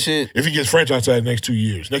he can make if he gets franchise tag next 2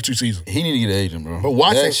 years, next 2 seasons. He need to get an agent, bro. But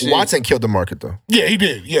Watson killed the market though. Yeah, he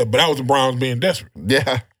did. Yeah, but that was the Browns being desperate.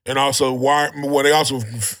 Yeah. And also, they also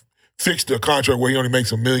fixed the contract where he only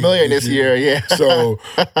makes $1 million this year. Yeah. So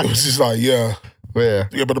it was just like, yeah. But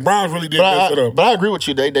the Browns really did mess it up. But I agree with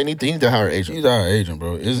you. They need to hire an agent. He needs to hire an agent,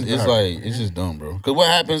 bro. It's just dumb, bro. Because what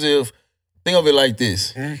happens if think of it like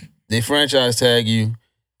this: they franchise tag you.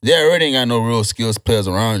 They already ain't got no real skills players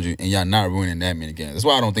around you, and y'all not winning that many games. That's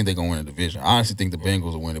why I don't think they're gonna win the division. I honestly think the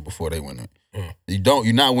Bengals will win it before they win it.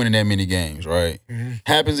 You're not winning that many games, right?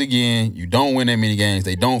 Happens again, you don't win that many games,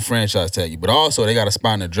 they don't franchise tag you. But also they got a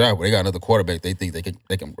spot in the draft where they got another quarterback they think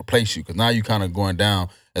they can replace you. Because now you kind of going down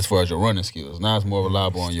as far as your running skills. Now it's more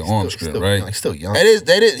reliable on your arm strength, right? He's still young. That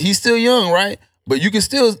is. He's still young, right? But you can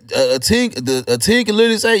still a team can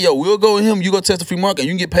literally say, "Yo, we'll go with him. You go test the free market, and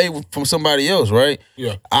you can get paid from somebody else, right?"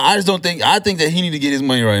 Yeah. I just don't think. I think that he need to get his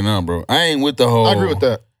money right now, bro. I ain't with the whole. I agree with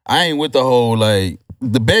that. I ain't with the whole like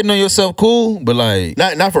the betting on yourself, cool, but like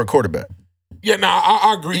Not for a quarterback. Yeah,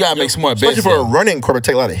 I agree. you gotta make smart bets. Especially for a though. running quarterback,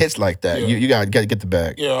 take a lot of hits like that. Yeah. You gotta get the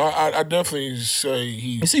bag. Yeah, I definitely say he.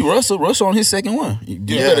 You see Russell on his second one. You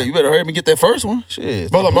Yeah. better hurry up and get that first one.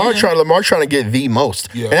 Shit. But Lamar trying to get the most.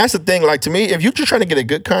 Yeah. And that's the thing, like to me, if you're just trying to get a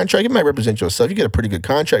good contract, you might represent yourself. You get a pretty good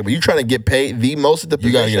contract, but you're trying to get paid the most at the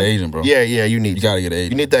You position. gotta get an agent, bro. Yeah, you need You gotta get an You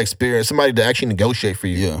agent. need that experience, somebody to actually negotiate for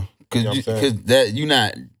you. Yeah. Cause, You know what I'm saying? that you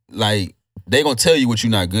not like they gonna tell you what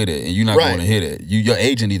you're not good at and you're not Right. gonna hit it. Your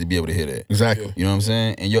agent need to be able to hit it. Exactly. You know what I'm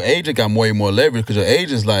saying? And your agent got way more leverage because your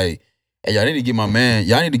agent's like, hey, y'all need to give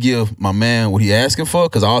my man what he asking for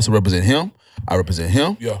because I also represent him. I represent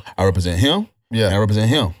him. Yeah. I represent him. Yeah. And I represent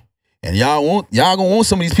him. And y'all gonna want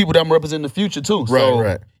some of these people that I'm representing in the future too. So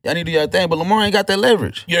Right. y'all need to do your thing. But Lamar ain't got that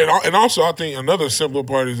leverage. Yeah, and also I think another simpler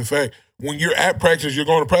part is the fact when you're at practice, you're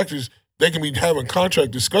going to practice, they can be having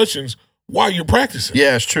contract discussions while you're practicing.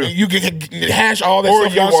 Yeah, it's true. And you can hash all that Or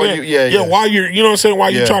stuff you y'all want- saying. yeah. while you're, you know what I'm saying, while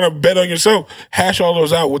you're Yeah. trying to bet on yourself, hash all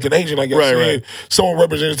those out with an agent, like I Right, said. right. Someone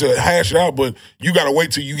represents to hash it out, but you got to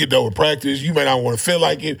wait till you get done with practice. You may not want to feel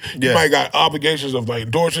like it. You Yeah. might got obligations of like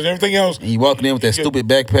endorsements, everything else. And you walking in with that stupid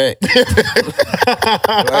backpack.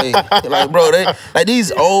 like, bro,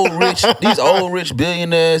 these old rich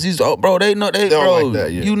billionaires, bro, they know they don't bro, like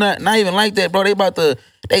that, yeah. you not even like that, bro.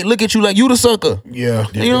 They look at you like you the sucker. Yeah.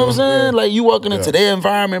 You know what I'm saying? Like you walking into their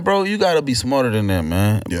environment, bro. You gotta be smarter than that,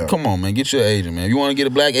 man. Yeah. Come on, man. Get your agent, man. If you want to get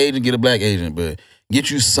a black agent, get a black agent, but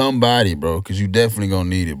get you somebody, bro, because you definitely gonna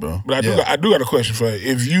need it, bro. But I do got a question for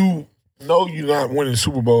you. If you know you're not winning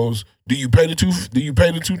Super Bowls, do you pay the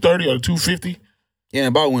 230 or the 250? Yeah,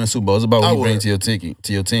 about winning Super Bowl. It's about what I you bring would. to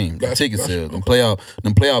your team. The Gotcha, ticket gotcha. sales, them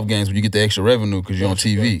playoff games where you get the extra revenue because you're on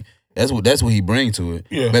TV. That's what he brings to it.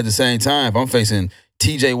 Yeah. But at the same time, if I'm facing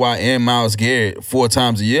TJ Watt and Myles Garrett 4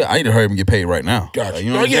 times a year, I need to hurry up and get paid right now. Gotcha. Like,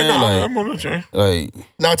 you know what I'm saying? I'm on the train. Like,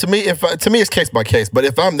 Now, to me, it's case by case. But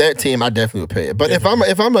if I'm that team, I definitely would pay it. But if I'm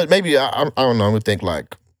maybe I don't know, I would think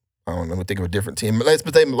like I would think of a different team. Let's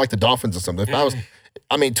say like the Dolphins or something. If I was,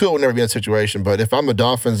 I mean, Tua would never be in a situation. But if I'm the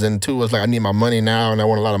Dolphins and Tua's like, I need my money now and I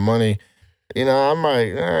want a lot of money, you know, I'm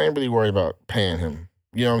like, I ain't really worried about paying him.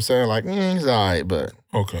 You know what I'm saying? Like, he's all right, but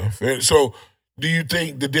Okay. Fair. So, do you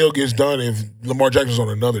think the deal gets done if Lamar Jackson's on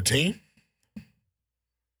another team?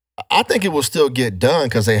 I think it will still get done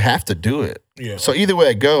because they have to do it. Yeah. So either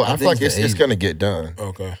way it go, I feel think like it's the it's age. going to get done.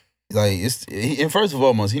 Okay. and first of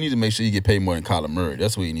all, he needs to make sure he get paid more than Kyler Murray.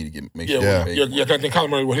 That's what he need to make sure. Yeah. he Yeah. get paid Yeah. more. I think Kyler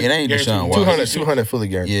Murray. It ain't Deshaun Watson. 200 fully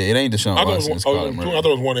guaranteed. Yeah, it ain't Deshaun I thought, Watson. It's it was, Kyler I Murray. thought it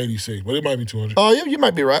was 186, but it might be 200. Oh, yeah, you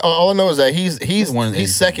might be right. All I know is that he's 180.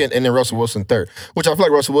 second and then Russell Wilson third, which I feel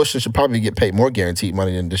like Russell Wilson should probably get paid more guaranteed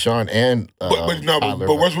money than Deshaun and Kyler.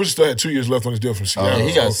 But Russell still had 2 years left on his deal from Seattle. Yeah,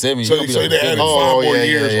 he got 7. So, He gonna be so like they 7. added 5 Oh, more yeah,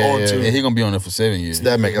 years yeah, on yeah. to. Yeah, he gonna be on there for 7 years.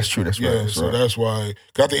 That's true. That's right. Yeah, That's so right. that's why.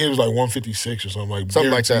 'Cause I think it was like 156 or something like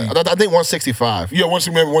Something like that. guaranteed. I think 165. Yeah, once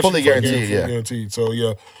Fully guaranteed, yeah. guaranteed. So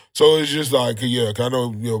yeah, so it's just like 'cause I know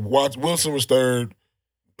Wilson was third,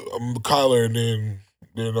 Kyler, and then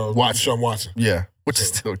Watson. Deshaun Watson. Yeah, which is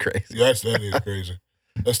still crazy. Yeah, that is crazy.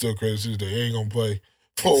 That's still crazy. They ain't gonna play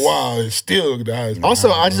for a while. It's still the highest.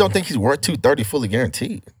 Also, I just don't think he's worth 230 fully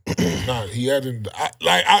guaranteed. Nah, he hasn't.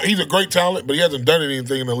 He's a great talent, but he hasn't done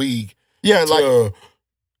anything in the league. Yeah, like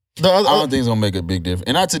the I other, don't think it's gonna make a big difference.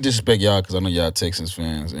 And not to disrespect y'all, because I know y'all Texans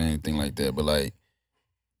fans and anything like that, but like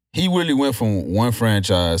he really went from one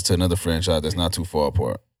franchise to another franchise that's not too far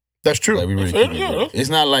apart. that's true. Like we really Yeah, keep it yeah. real. It's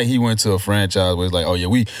not like he went to a franchise where it's like, oh yeah,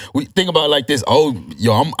 we think about it like this. Oh,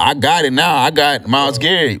 I got it now. I got Myles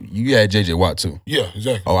Garrett. You had JJ Watt too. Yeah,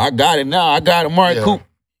 exactly. Oh, I got it now. I got Amari Yeah. Cooper.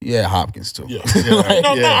 Yeah, Hopkins too. Yeah. like,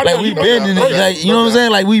 No, yeah. I like know, we've know been that. in Know it, that. like you know what I'm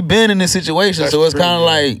saying. Like we've been in this situation, That's so it's true, kind of yeah.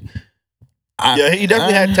 like, Yeah, he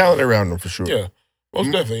definitely had talent around him for sure. Yeah,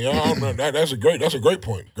 most definitely. That's a great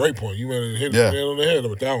point. Great point. You went and hit Yeah. the nail on the head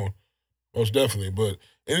with that one. Most definitely. But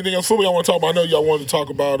anything else football y'all want to talk about? I know y'all wanted to talk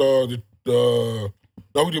about the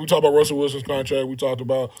No, we talked about Russell Wilson's contract. We talked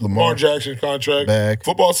about Lamar Jackson's contract. Back.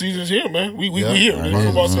 Football season's here, man. We here.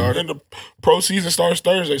 Football season. And the pro season starts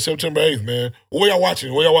Thursday, September 8th, man. Where y'all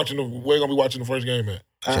watching? Where y'all gonna be watching the first game at?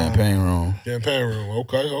 Champagne room. Champagne room.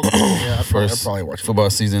 Okay. Yeah, I'd First probably watch it. football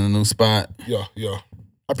season in a new spot. Yeah.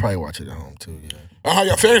 I'd probably watch it at home too. Yeah. How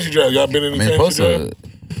y'all fantasy draft? Y'all been in the fantasy draft?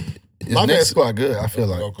 My man's squad good. I feel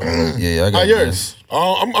like. Okay. Yeah, I got How yours?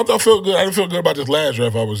 I feel good. I didn't feel good about this last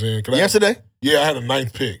draft I was in. Yesterday? I had a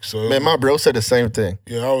 9th pick. So Man, my bro said the same thing.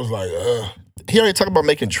 yeah, I was like, He already talked about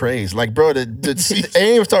making trades. Like, bro, it ain't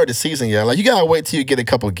even started the season yet. Like, you gotta wait till you get a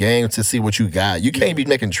couple games to see what you got. You can't be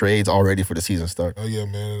making trades already for the season start. oh yeah,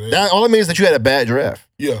 man. That all it means is that you had a bad draft.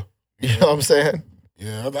 Yeah. You know what I'm saying?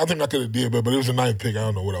 Yeah, I think I could have did, but it was a 9th pick. I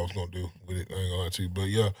don't know what I was gonna do with it. I ain't gonna lie to you, but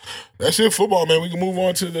yeah, that's it. Football, man. We can move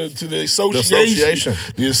on to the association.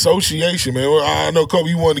 The association, man. Well, I know, Kobe,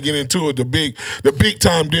 you wanted to get into it. The big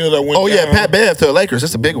time deal that went. Oh yeah, down. Pat Bev to the Lakers.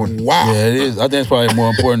 That's a big one. Wow. Yeah, it is. I think it's probably more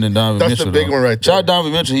important than Donovan That's Mitchell. the big though. one right Shout there. out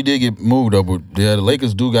Donovan Mitchell. He did get moved up, but yeah, the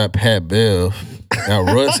Lakers do got Pat Bev.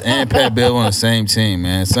 Got Russ and Pat Bev on the same team,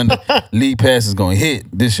 man. Sunday league pass is gonna hit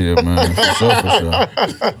this year, man. For sure.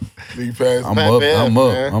 League pass. I'm up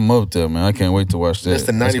there, man. I can't wait to watch that. It's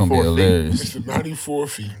the That's gonna be 94 feet. hilarious. It's the 94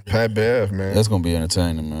 feet. Man. Pat Bev, man. That's gonna be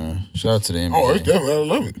entertaining, man. Shout out to the NBA. Oh, it's definitely. I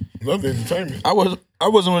love it. Love the entertainment. I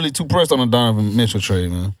wasn't really too pressed on the Donovan Mitchell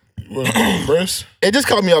trade, man. Press. It just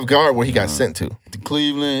caught me off guard where he got sent to. The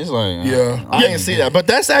Cleveland, it's like Yeah. I didn't see that, but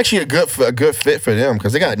that's actually a good fit for them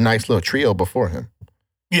because they got a nice little trio before him.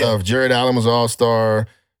 Yeah. Jared Allen was All-Star.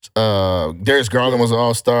 Darius Garland was They'll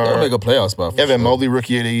All-Star. make a playoff spot. For Evan sure. Mobley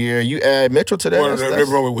Rookie of the Year. You add Mitchell to that. Well,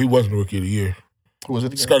 he wasn't rookie of the year. Who was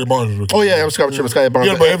it? Scotty Barnes was rookie. Oh yeah, it was Scotty Barnes.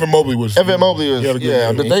 Yeah, but Evan Mobley was. Evan Mobley was. He had a good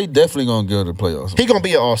Yeah, year. But they definitely gonna go to the playoffs. he gonna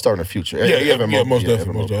be an All-Star in the future. Yeah, Evan Mobley, most Evan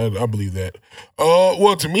definitely. Mobley. Most definitely. I believe that.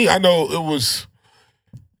 Well, to me, I know it was.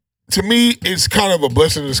 To me, it's kind of a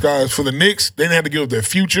blessing in disguise for the Knicks. They didn't have to give up their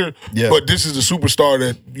future, but this is the superstar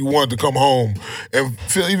that you wanted to come home and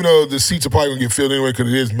feel. Even though the seats are probably gonna get filled anyway because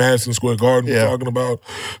it is Madison Square Garden we're talking about.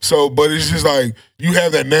 So, but it's just like you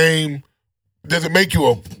have that name. Does it make you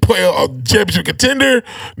a championship contender?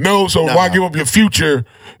 No. So why give up your future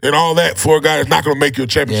and all that for a guy that's not going to make you a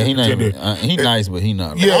championship contender? He nice, but he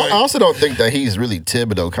not. Yeah, I also don't think that he's really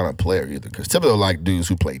Thibodeau kind of player either, because Thibodeau like dudes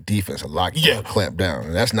who play defense a lot, clamp down,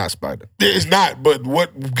 and that's not Spider. It's not. But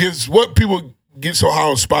what people get so high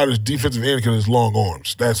on Spider's defensive end because his long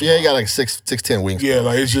arms. That's he got like 6'10" wings. Yeah,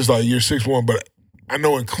 like it's just like you're 6'1", but I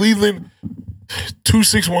know in Cleveland, 2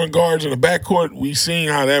 6'1" guards in the backcourt, we seen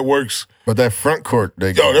how that works. But that front court,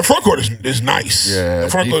 their front court is nice. Yeah, the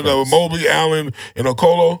front court, Mobley, Allen, and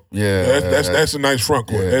Okolo. Yeah, that's a nice front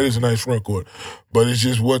court. That is a nice front court. But it's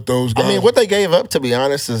just what those guys. I mean, what they gave up, to be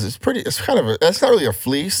honest, is pretty. It's kind of that's not really a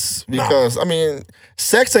fleece because I mean,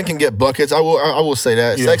 Sexton can get buckets. I will say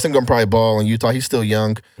that Sexton gonna probably ball in Utah. He's still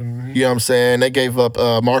young. Mm-hmm. You know what I'm saying? They gave up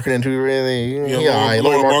Marketing to really.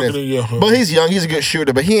 But he's young. He's a good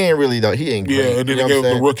shooter, but he ain't really though. He ain't great. Yeah, and then they gave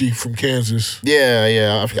up the rookie from Kansas.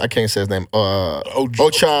 Yeah. I can't say his name.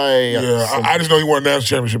 Ochai. Yeah, I just know he won a national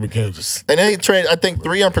championship in Kansas. And they traded, I think,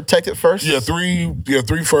 3 unprotected first. Yeah, three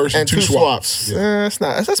first and 2 swaps. Yeah.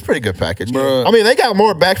 That's a pretty good package. Bro. I mean, they got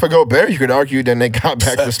more back for Gobert, you could argue, than they got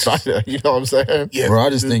back for Spider. You know what I'm saying? Yeah. Bro, I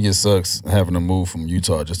just think it sucks having to move from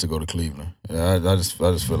Utah just to go to Cleveland. Yeah, I just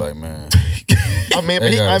feel like, man.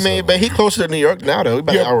 but he closer to New York now though. He's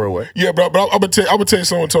about an hour away. Yeah, bro. But I'm gonna tell you.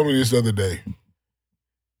 Someone told me this the other day.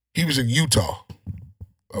 He was in Utah.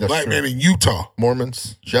 A black man in Utah.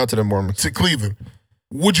 Mormons. Shout out to the Mormons. To Cleveland.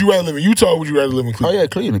 Would you rather live in Utah or would you rather live in Cleveland? Oh yeah,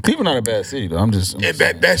 Cleveland. Cleveland not a bad city though. That's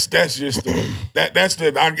just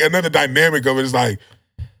another dynamic of it. Is like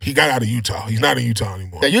he got out of Utah. He's not in Utah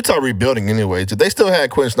anymore. Yeah, Utah rebuilding anyway. They still had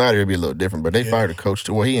Quinn Snyder. It'd be a little different, but they fired the coach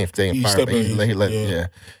too. Well, he ain't staying fired. But they're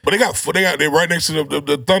right next to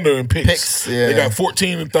the Thunder and picks. They got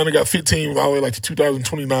 14 and Thunder got 15 all the way like to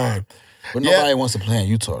 2029. But nobody wants to play in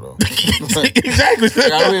Utah though. Exactly.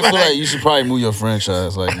 I really feel like you should probably move your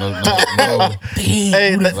franchise. Like no.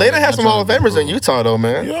 Hey, they didn't have some Hall of Famers in Utah though,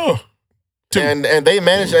 man. Yeah. And they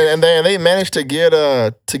managed they managed to get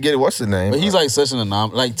what's his name? But he's like such an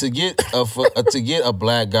anomaly. Like to get a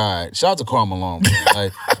black guy. Shout out to Karl Malone, bro.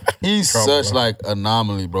 Like he's such like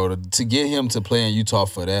anomaly, bro. To get him to play in Utah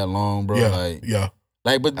for that long, bro.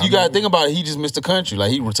 But you gotta think about it. He just missed the country. Like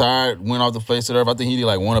he retired, went off the face of the earth. I think he did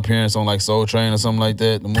like one appearance on like Soul Train or something like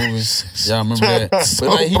that. The movie, y'all remember that? But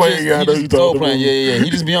like he just Soul Plane. Yeah. He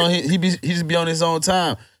just be on his own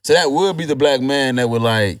time. So that would be the black man that would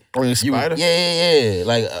like. Or you Spider? Yeah.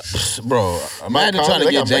 Like, bro, imagine trying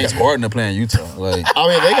to get James Harden to play in Utah. Like, I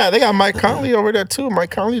mean, they got Mike Conley over there too. Mike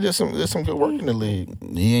Conley did some good work in the league.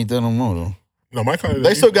 he ain't done no more though. No, Mike Conley.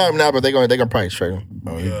 They still got him now, but they gonna probably trade him.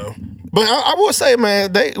 Oh yeah. But I will say,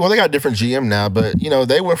 man, they got a different GM now. But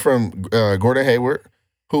they went from Gordon Hayward,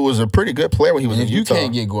 who was a pretty good player when he was in If you Utah.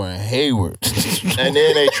 can't get Gordon Hayward, And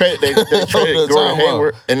then they traded Gordon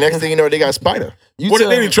Hayward, and next thing you know, they got Spider. They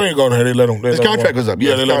didn't trade Gordon Hayward. They let him. His contract was up.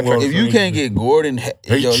 Yeah, they his let him contract walk. if you can't get Gordon,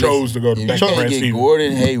 He chose to go to if back you to can't Brad get Stevens.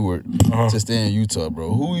 Gordon Hayward to stay in Utah,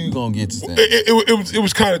 bro, who you gonna get to stay? It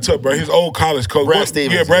was kind of tough, bro. His old college coach, Brad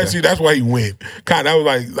Stevens, Yeah, Brad yeah. Stevens. That's why he went. That was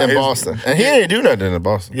like in his- Boston, and he didn't do nothing in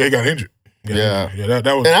Boston. Yeah, he got injured. Yeah. That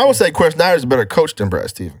was. And I would say Quinn Snyder's a better coach than Brad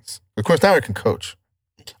Stevens. But Quinn Snyder can coach.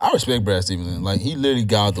 I respect Brad Stevens. Like, he literally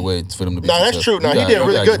got out the way for them to be. No, that's successful. true. No, You he gotta- did you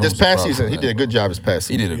really gotta good give this him some past props season. for He that. did a good job this past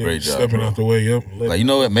He season. did a great job. stepping bro. out the way. Yep. Like, you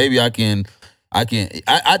know what? Maybe I think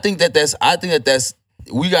that's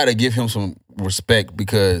we got to give him some respect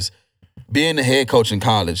because being the head coach in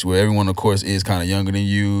college, where everyone, of course, is kind of younger than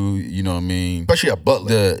you. You know what I mean? Especially a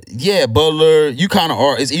Butler. Butler, you kind of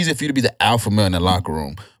are. It's easy for you to be the alpha male in the locker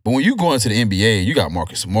room. But when you go into the NBA, you got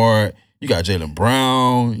Marcus Smart, you got Jaylen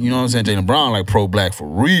Brown. You know what I'm saying? Jaylen Brown like pro-black for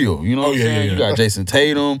real. You know what I'm saying? yeah. You got Jason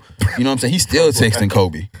Tatum. You know what I'm saying? He's still texting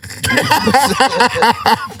Kobe.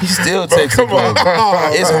 He's still texting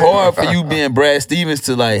Kobe. It's hard for you being Brad Stevens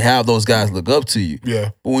to like have those guys look up to you. Yeah.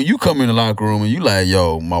 But when you come in the locker room and you like,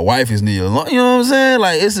 yo, my wife is Nia Long, you know what I'm saying?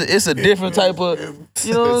 Like it's a different type of,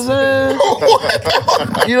 you know what I'm saying?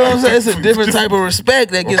 You know what I'm saying? It's a different type of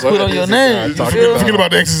respect that gets put on your name. You feel Forget me?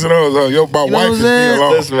 about the X's and O's. Yo, my know wife what is I'm saying? me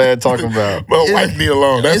alone. This man talking about. My wife me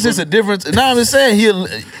alone. It's just a difference. No, I'm just saying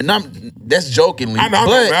that's jokingly. I know,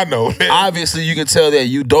 but I know. obviously you can tell that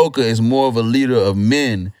Udoka is more of a leader of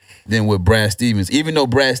men than with Brad Stevens. Even though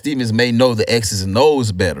Brad Stevens may know the X's and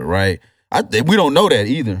O's better, right? We don't know that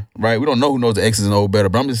either, right? We don't know who knows the X's and O's better.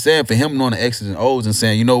 But I'm just saying for him knowing the X's and O's and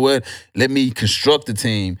saying, you know what? Let me construct the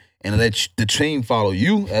team and let the team follow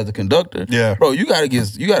you as a conductor. Yeah. Bro, you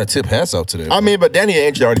gotta tip hats off to that. I mean, but Danny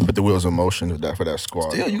Ainge already put the wheels in motion for that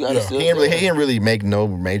squad. Still, you gotta He didn't really make no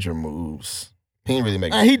major moves. He didn't really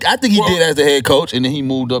make. I think he did as the head coach, and then he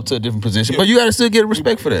moved up to a different position. But you got to still get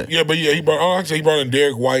respect for that. Yeah, but he brought in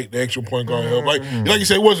Derek White, the extra point guard help. Like you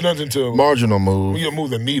said, it wasn't nothing to marginal move. we move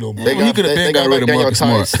the needle. Bro. He could have been got rid of Daniel Marcus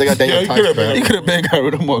Tice. Smart. They got Daniel Yeah, he Tice could've been. back. He could have been got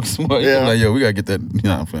rid of Marcus Smart. Yeah. Like, yo, we gotta get that. You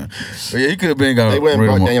know what I'm saying? But yeah, he could have been got They rid went and of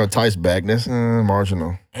brought Marcus. Daniel Tice back. That's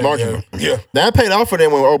marginal. Marginal. Yeah. That paid off for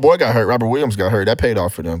them when old boy got hurt. Robert Williams got hurt. That paid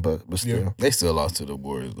off for them, but still. Yeah. They still lost to the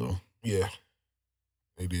Warriors though. Yeah.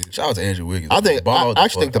 They did. Shout out to Andrew Wiggins. I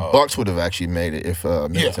actually think the fuck Bucks would have actually made it if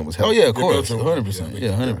Middleton was Oh healthy. yeah, of course, Middleton- 100%. yeah,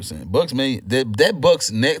 Yeah, 100%. Bucks made that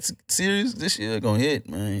Bucks next series this year gonna hit,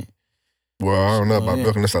 man. Well, I don't know about Yeah.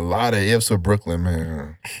 Brooklyn. There's a lot of ifs with Brooklyn,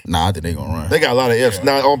 man. Nah, I think they gonna run. They got a lot of ifs.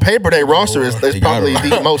 Now, on paper, their roster is They probably gotta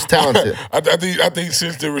the most talented. I think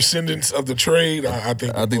since the rescindance of the trade, I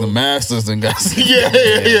think the Masters done got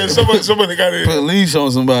yeah. Somebody got it. put a leash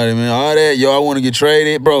on somebody, man. All that, yo, I want to get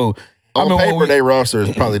traded, bro. On when paper, we- their roster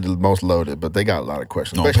is probably the most loaded, but they got a lot of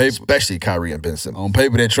questions, On especially, paper. especially Kyrie and Ben Simmons. on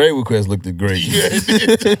paper, that trade request looked great. Yeah, it's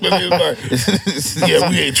like, yeah,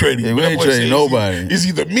 we ain't trading. Yeah, we ain't That boy trading said nobody. It's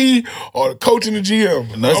either me or the coach and the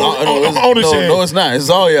GM. No, Ownership. it's not. It's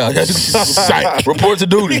all y'all. Psych. Report to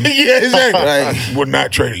duty. Yeah, exactly. Like- We're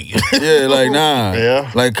not trading you. Yeah, like nah.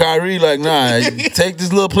 Yeah. Like Kyrie, like nah. Take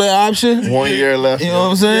this little player option. 1 year left. You know what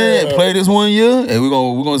I'm saying? Yeah. Play this 1 year, and we're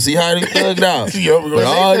gonna see how they plug it out. Yeah, we're gonna But see.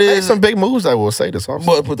 all They made this, some big moves, I will say this offseason.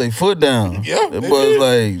 boy put their foot down. Yeah, That they boy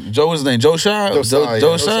was did. like what's his name? Joe Shire. Joe Tsai,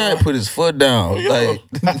 Joe yeah. Shire put his foot down. Yeah.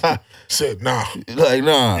 Like Said nah.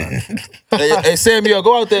 nah. Hey Samuel,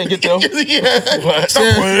 go out there and get them. Yeah.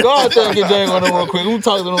 Sam, go out there and get Jang on them real quick. We'll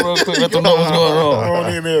talk to them real quick. Let them know what's going on. Throw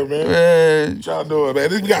it in there, man. Man, What y'all doing, man?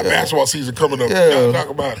 We got basketball season coming up. Yeah. Y'all talk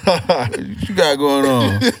about it. what you got going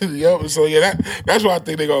on? Yep. So yeah, that's why I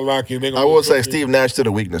think they're gonna lock in. I will say Steve Nash to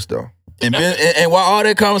the weakness, though. And while all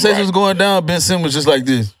that conversation was going down, Ben Simmons was just like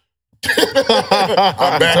this.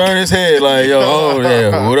 I'm back. Turn his head like, yo, oh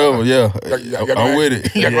yeah, whatever, yeah. I'm with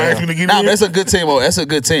it. Y'all gonna ask me to get Nah, in? but that's a good team. That's a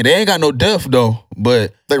good team. They ain't got no depth though,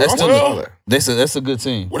 but They that's roster still solid. that's a good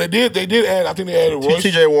team. Well, they did add. I think they added Royce.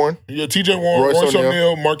 TJ Warren. Yeah, TJ Warren, Royce Royce O'Neal.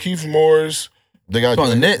 O'Neal, Markieff Morris, They got On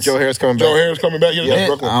the Nets. Joe Harris coming back. Joe Harris coming back. Man, I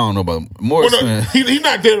Brooklyn. don't know about Well, Morris. no, Man. he's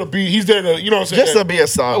not there to be. He's there to, you know what I'm saying? Just to be a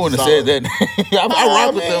solid. I wouldn't have said that. I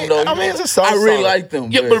rock with them though. I mean, it's a solid. I really solid. like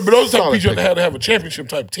them. Yeah, but those type of Solid people pick. have to have a championship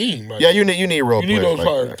type team. Like, Yeah, you need role you need players those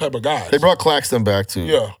like that. type of guys. They brought Claxton back too.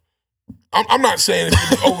 Yeah. I'm not saying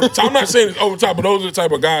it's over the top. I'm not saying it's over the top, but those are the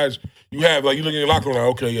type of guys you have like you look in your locker room like,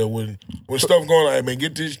 okay, yeah, when stuff going like, man,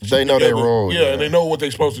 get this. They know their role. Yeah, and they know what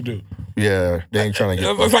they're supposed to do. Yeah, they ain't trying to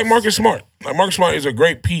get. It's like Marcus Smart. Like Marcus Smart is a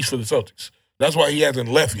great piece for the Celtics. That's why he hasn't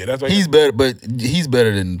left yet. That's why He's better, but he's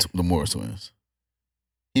better than the Morris twins.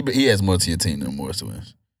 He has more to your team than the Morris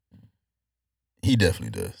twins. He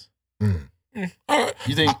definitely does. All right.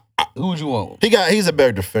 You think who would you want? He's a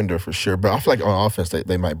better defender for sure, but I feel like on offense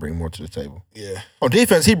they might bring more to the table. Yeah. On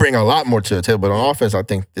defense, he bring a lot more to the table, but on offense, I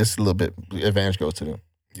think this a little bit advantage goes to them.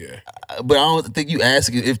 Yeah. But I don't think you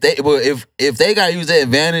ask if they gotta use that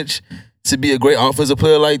advantage to be a great offensive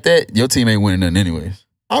player like that, your team ain't winning nothing anyways.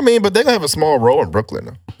 I mean, but they're gonna have a small role in Brooklyn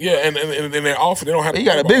though. Yeah, and they're off. They don't have. He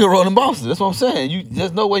got a bigger role in Boston. That's what I'm saying.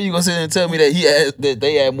 There's no way you gonna sit there and tell me that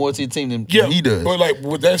they add more to your team than he does. But like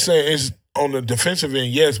what they're saying is on the defensive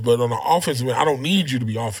end, yes, but on the offensive end, I don't need you to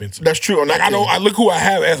be offensive. That's true. On that team. I look who I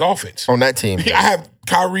have as offense On that team, I have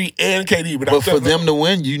Kyrie and KD, but for them to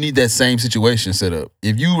win, you need that same situation set up.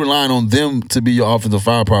 If you relying on them to be your offensive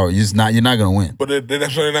firepower, you're not gonna win. But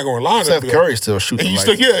that's why they're not going to rely on Seth Curry still shooting. And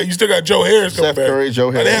you still got Joe Harris coming Seth back. Curry,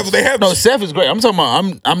 Joe Harris. They have No, Seth is great. I'm talking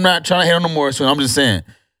about. I'm not trying to hate on no more. I'm just saying.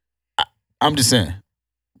 I'm just saying.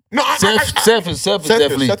 No, Seth is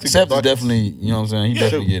definitely. You know what I'm saying. He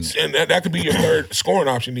definitely getting it. And that could be your third scoring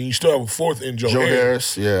option. Then you still have a fourth in Joe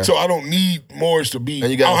Harris. Yeah. So I don't need Morris to be.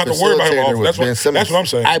 And you got I don't have to worry about him facilitator off. with Ben That's Simmons. what I'm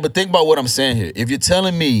saying. All right, but think about what I'm saying here. If you're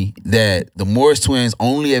telling me that the Morris twins'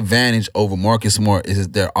 only advantage over Marcus Smart is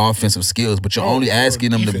their offensive skills, but you're only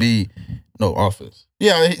asking them to be offense.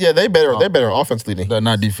 Yeah, they better offense leading. They're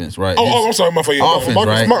not defense, right? Oh, I'm sorry, my fault. Offense, Marcus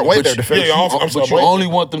right? Smart way But better defense. Yeah, I'm sorry. But you only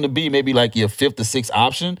want them to be maybe like your fifth or sixth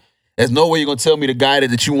option. There's no way you're gonna tell me the guy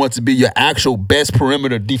that you want to be your actual best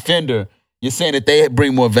perimeter defender. You're saying that they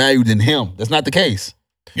bring more value than him. That's not the case.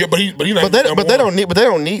 Yeah, but he's not. But they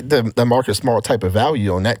don't need the Marcus Smart type of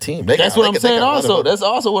value on that team. That's what I'm saying. Also, that's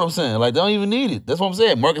also what I'm saying. Like they don't even need it. That's what I'm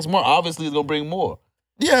saying. Marcus Smart obviously is gonna bring more.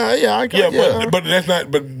 But that's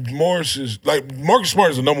not. But Morris is like Marcus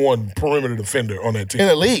Smart is the number one perimeter defender on that team. in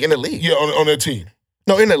the league. Yeah, on that team.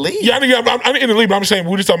 No, in the league. Yeah, I'm in the league, but I'm saying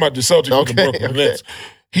we're just talking about the Celtics and the Okay, Brooklyn okay. Nets.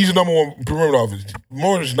 He's the number one perimeter offense.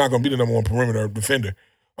 Morris is not going to be the number one perimeter defender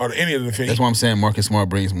or any of the defenders. That's why I'm saying Marcus Smart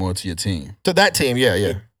brings more to your team. To that team,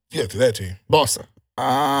 yeah. Yeah, to that team. Boston.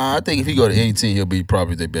 I think if he go to any team, he'll be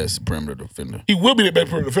probably their best perimeter defender. He will be the best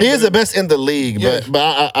perimeter defender. He is the best in the league, Yes. but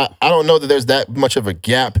I don't know that there's that much of a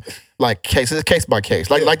gap. Like it's case by case.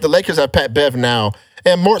 Like the Lakers have Pat Bev now,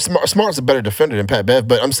 and Smart's a better defender than Pat Bev.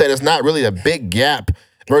 But I'm saying it's not really a big gap.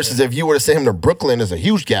 Versus if you were to send him to Brooklyn, there's a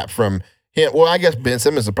huge gap from him. Well, I guess Ben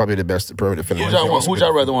Simmons is probably the best perimeter defender. Who'd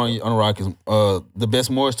y'all rather want on the Rockets? The best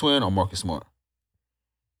Morris twin or Marcus Smart?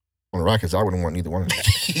 On the Rockets, I wouldn't want either one of them.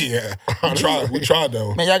 Yeah, we tried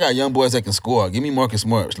though. Man, y'all got young boys that can score. Give me Marcus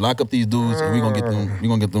Smart. Lock up these dudes, and we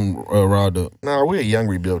gonna get them riled up. No, we're a young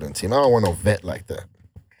rebuilding team. I don't want no vet like that.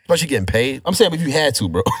 Especially getting paid. I'm saying if you had to,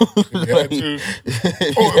 bro.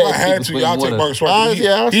 If I had to, y'all take Marcus Smart.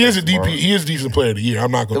 He is a DP. He is a decent player of the year.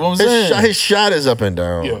 I'm not going to. His shot is up and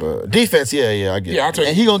down. Yeah. But defense, I get it. I'll take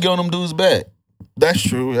And he gonna get on them dudes back. That's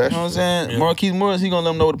true. You know what I'm saying? Marquise Morris, he gonna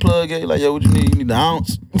let them know what the plug is. Like, yo, what you need? You need the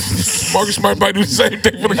ounce. Marcus Smart might do the same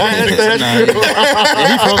thing for the That's true.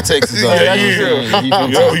 Yeah, he from Texas, though. Yeah, He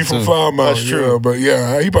from Texas, he from too. Falmouth. That's true. Yeah, but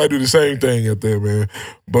yeah, he probably do the same thing up there, man.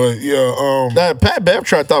 But yeah, That Pat Bev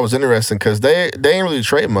trade I thought was interesting because they ain't really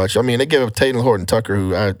trade much. I mean, they gave up Tatum Horton Tucker,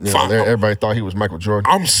 who everybody thought he was Michael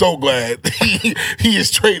Jordan. I'm so glad he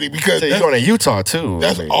is traded because He's going to Utah too.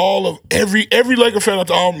 that's all of every Laker fan I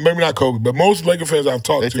talked, maybe not Kobe, but most Laker fans I've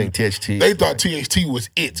talked They to, think THT. they thought THT was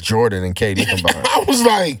it. Jordan and KD combined. I was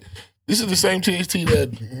like, this is the same THT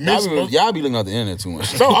that missed. Y'all be looking at the internet too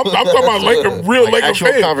much. No, I'm talking about real Laker actual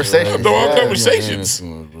fans. conversations. I'm talking about Yeah. conversations.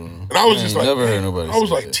 And I was just like, never heard nobody. I was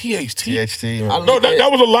say like, that. THT. THT. No,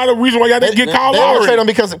 that was a lot of reason why y'all didn't get Kyle They don't trade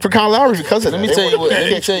Lowry. him for Kyle Lowry because of Let that. me tell you what.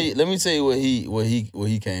 They Let me tell you what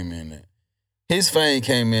he came in at. His fame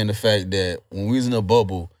came in the fact that when we was in a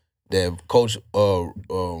bubble, that Coach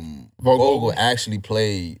Vogel actually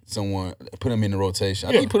played someone, put him in the rotation.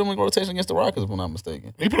 I think he put him in the rotation against the Rockets, if I'm not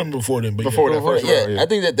mistaken. He put him before then, but Before that first round, I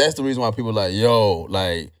think that's the reason why people like, yo,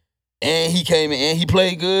 like, and he came in and he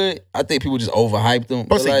played good. I think people just overhyped him.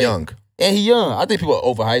 Plus, But, he's young. And he young. I think people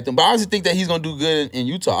overhyped him. But I honestly think that he's gonna do good in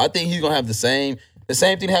Utah. I think he's gonna have the same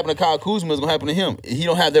thing happened to Kyle Kuzma is gonna happen to him. He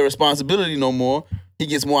don't have that responsibility no more. He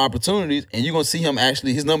gets more opportunities, and you're gonna see him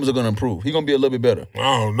actually. His numbers are gonna improve. He's gonna be a little bit better.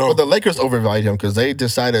 I don't know. But the Lakers overvalued him because they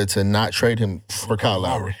decided to not trade him for Kyle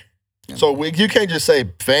Lowry. So you can't just say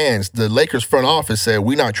fans. The Lakers front office said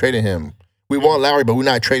we're not trading him. We want Lowry, but we're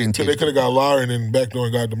not trading They THT. could have got Lowry and then backdoor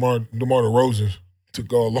and got DeMar DeRozan. to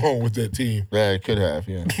go along with that team. Yeah, it could have.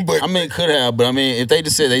 Yeah. But I mean, could have, but I mean, if they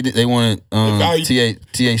just said they wanted value-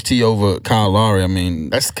 THT over Kyle Lowry, I mean,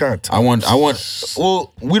 That's kind of tough. I want.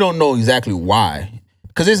 Well, we don't know exactly why,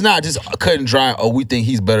 because it's not just cut and dry. Oh, we think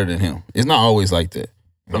he's better than him. It's not always like that.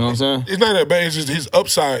 You know what I'm saying? it's not that bad. It's just his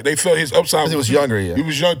upside. They felt his upside. He was younger, yeah. He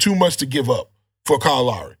was young, too much to give up for Kyle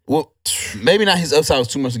Lowry. Well, maybe not his upside was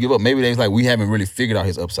too much to give up. Maybe they was like, we haven't really figured out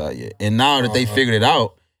his upside yet. And now that they figured it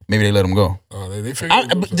out, maybe they let him go. They figured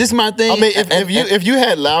But this is my thing. I mean, if you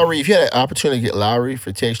had Lowry, if you had an opportunity to get Lowry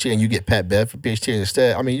for THT and you get Pat Bev for THT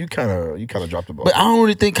instead, I mean, you kind of dropped the ball. But I don't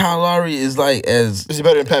really think Kyle Lowry is like as. Is he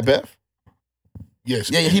better than Pat Bev? yes,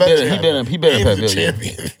 Yeah, he better than Pat He's the Bev. Yeah.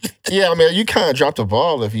 champion. Yeah, I mean, you kind of dropped the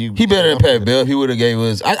ball if you. He better than Pat Bev. He would have gave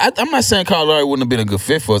us. I'm not saying Kyle Lowry wouldn't have been a good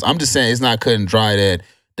fit for us. I'm just saying it's not cut and dry that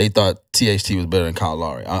they thought THT was better than Kyle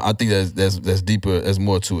Lowry. I think that's deeper. There's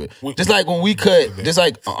more to it. Just like when we cut, just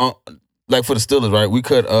like for the Steelers, right? We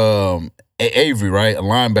cut Avery, right, a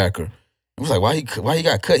linebacker. It was like why he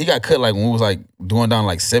got cut? He got cut like when we was like going down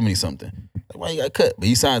like 70 something. Like, why he got cut? But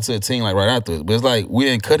he signed to a team like right after it. But it's like we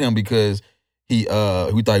didn't cut him because we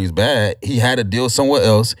thought he was bad. He had a deal somewhere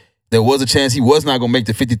else. There was a chance he was not gonna make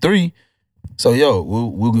the 53. So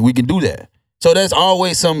we can do that. So there's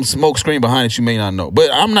always some smoke screen behind it you may not know. But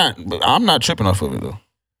I'm not tripping off of it though.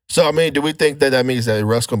 So I mean, do we think that means that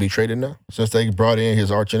Russ gonna be traded now since they brought in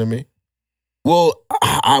his arch enemy? Well,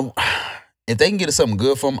 if they can get something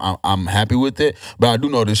good for him, I'm happy with it. But I do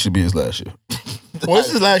know this should be his last year. Well,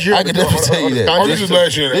 this is last year. I can definitely tell you that. Oh, this is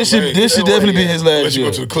last year. This should definitely be his last Unless you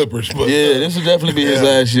year. go to the Clippers. But, Yeah, this would definitely be his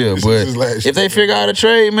last year. This But is his last if they figure out a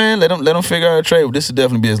trade, man, let them figure out a trade. This would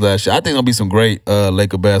definitely be his last year. I think there'll be some great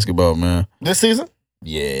Laker basketball, man. This season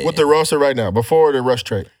Yeah. with the roster right now before the Russ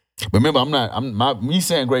trade. But remember, me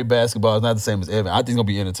saying great basketball is not the same as Evan. I think it's gonna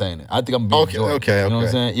be entertaining. I think I'm gonna be enjoying it. okay, You know what I'm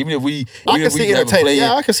okay. saying? Even if we I can see entertaining.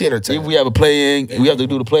 Yeah, I can see If entertaining. we have a play-in, we have to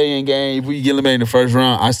do the play-in game. If we get eliminated in the first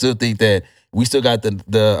round, I still think that we still got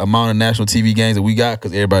the amount of national TV games that we got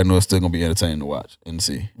because everybody knows it's still gonna be entertaining to watch and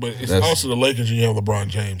see. But it's also the Lakers and you have LeBron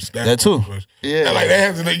James. That too. Yeah. Like they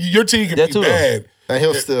have to, your team can That be too. bad. And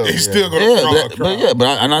he'll still. He's yeah. still going to draw a crowd. But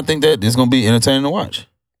I think that it's gonna be entertaining to watch.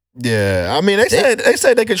 Yeah, I mean, they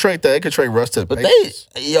said they could trade that. They could trade Russ to the But Pacers.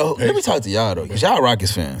 let me talk to y'all though, because y'all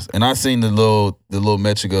Rockets fans, and I seen the little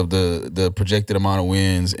metric of the projected amount of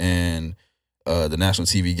wins and the national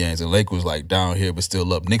TV games, and Lakers was like down here but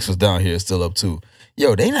still up. Knicks was down here still up too.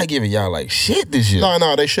 Yo, they not giving y'all like shit this year.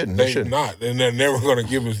 No, they shouldn't. They They're shouldn't. not. And they're never going to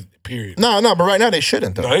give us, period. No, but right now they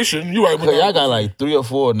shouldn't though. No, they shouldn't. You're right. Cause y'all got like 3 or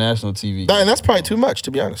 4 national TV No, games. and that's probably too much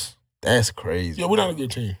to be honest. That's crazy. Yeah, we're not a good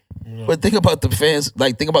team. You know? But think about the fans.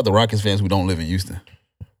 Like think about the Rockets fans who don't live in Houston.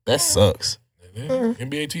 That sucks. Yeah,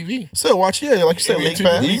 NBA TV. Still watch, yeah, like you said, NBA league TV.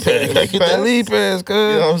 pass. League pass. Gotta get that lead pass, cuz.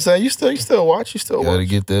 You know what I'm saying? You still watch. You still Gotta watch.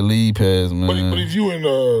 get that lead pass, man. But if you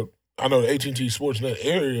in I know the AT&T Sportsnet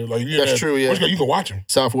area, like you That's true, yeah. You can watch them.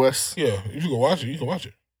 Southwest. Yeah, if you can watch it, you can watch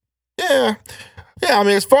it. Yeah. I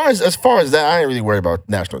mean, as far as that, I ain't really worried about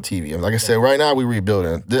national TV. Like I said, right now we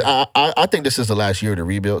rebuilding. I think this is the last year to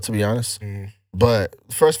rebuild, to be honest. Mm. But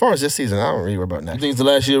as far as this season, I don't really worry about you national. think it's the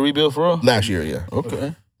last year rebuild for real? Last year, yeah.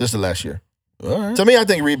 Okay. This is the last year. All right. To me, I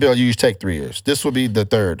think rebuild you usually take 3 years. This will be the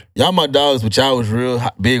third. Y'all my dogs, but y'all was real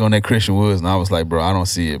big on that Christian Woods, and I was like, bro, I don't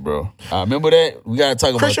see it, bro. Remember that? We gotta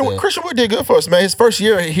talk about that. Christian Wood did good for us, man. His first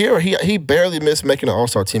year here, he barely missed making an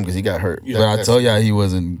All-Star team because he got hurt. But I told y'all he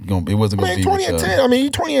wasn't gonna. It wasn't gonna be 20 with and y'all. 10. I mean, he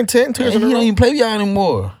 20 and 10 2 years He in a don't row. even play with y'all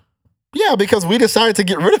anymore. Yeah, because we decided to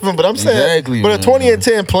get rid of him. But I'm saying, Exactly, but man. a 20 and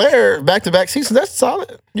 10 player back-to-back seasons, that's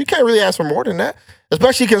solid. You can't really ask for more than that,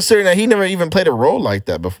 especially considering that he never even played a role like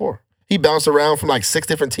that before. He bounced around from like 6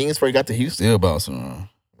 different teams before he got to Houston. Still bouncing around.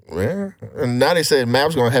 Yeah. And now they said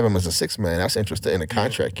Mavs going to have him as a 6th man. That's interesting in the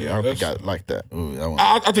contract year. I don't think I like that. Ooh,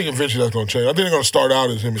 I think eventually that's going to change. I think they're going to start out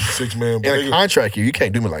as him as a 6 man. But In a contract year, you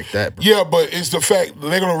can't do me like that, bro. yeah, but it's the fact that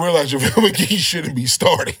they're going to realize JaVale McGee shouldn't be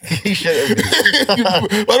starting. He shouldn't be.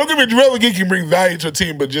 I don't get me. JaVale McGee can bring value to a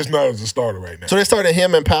team, but just not as a starter right now. So they started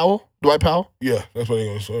him and Powell, Dwight Powell. Yeah, that's what they're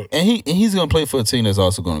going to start. And he's gonna play for a team that's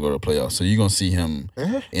also gonna go to the playoffs. So you're gonna see him,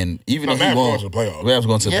 and even No, if he Mavs won't, going to the playoffs. Mavs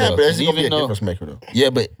going to the Yeah, playoffs. but it's And going to be a even though- difference maker, though. Yeah,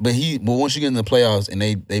 but once you get in the playoffs and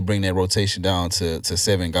they bring that rotation down to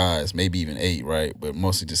 7 guys, maybe even 8, right? But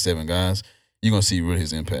mostly just 7 guys, you're gonna see really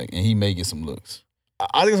his impact, and he may get some looks.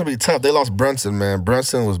 I think it's going to be tough. They lost Brunson, man.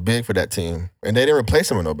 Brunson was big for that team, and they didn't replace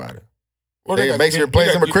him with nobody. Well, They basically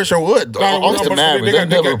replaced him with Christian Wood. It's the Mavericks. They got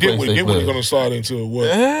They never Dinwiddie. replaced their Dinwiddie's player. going to slide into what?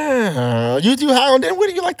 Yeah. You high on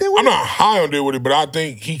Dinwiddie? You like Dinwiddie? I'm not high on Dinwiddie, but I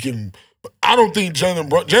think he can. I don't think Jalen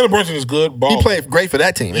Brunson is good. Ball. He played great for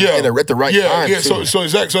that team. Yeah, at the right time. Yeah. too. So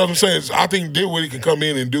exactly. So what I'm saying is, I think Dinwiddie can come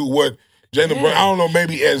in and do what Jalen Brown, I don't know,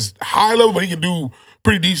 maybe as high level, but he can do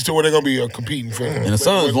pretty decent to where they're gonna be competing for him. And the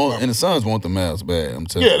Suns want the Mavs bad. I'm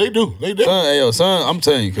telling you. Yeah, they do. They do. Son, I'm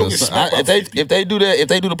telling you, because if they do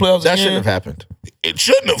the playoffs, That again, shouldn't have happened. It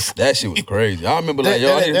shouldn't have. that shit was crazy. I remember like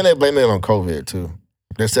Then they blamed it on COVID too.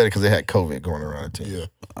 They said it because they had COVID going around the team. Yeah.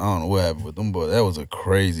 I don't know what happened with them, but that was a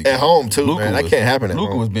crazy At home too, man. That can't happen at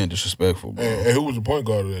Luka home. was being disrespectful, bro. And who was the point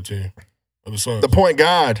guard of that team? Of the Suns? The point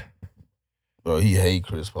guard. Bro, he hate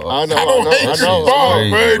Chris Paul. I know. I don't hate Chris Paul,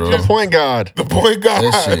 Crazy, man. bro. The point guard. The point guard.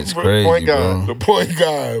 That shit's bro. crazy, Point guard. bro. The point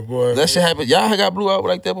guard, boy. That shit happened. Y'all got blew out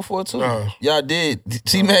like that before too. Nah. Y'all did.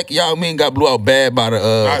 T-Mac, y'all got blew out bad by the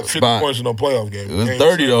Not 50 points in no playoff game. It was Game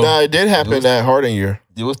 30 six. though. Nah, it did happen that Harden year.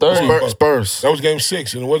 It was 30. Spurs. That was game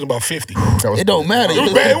 6, and it wasn't about 50. That was- It don't matter. It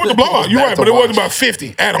was bad. It was a blowout. You're bad right, to but it wasn't watch. about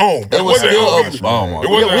 50 at home. It was wasn't still at home up. either. Oh, my It God. We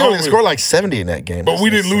wasn't at only home scored like 70 in that game. but we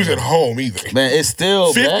didn't lose at home either. Man, it's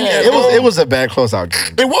still 50 bad. at home. It was a bad closeout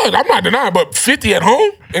game. It was. I'm not denying, but 50 at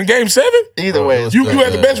home in game 7? Either way, it's You good.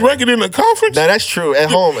 had the best record in the conference? Now that's true.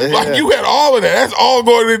 At home, Like, you had all of that. That's all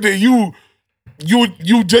going in there. You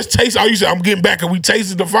just taste. Oh, you said I'm getting back, and we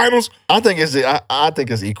tasted the finals. I think it's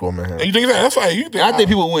equal, man. And you think that's fine? You think I think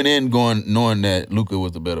people went in knowing that Luka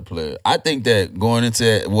was the better player. I think that going into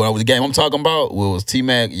the game I'm talking about was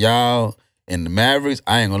T-Mac, y'all, and the Mavericks.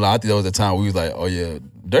 I ain't gonna lie. I think that was the time we was like, oh yeah,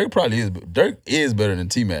 Dirk is better than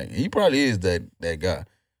T-Mac. He probably is that guy.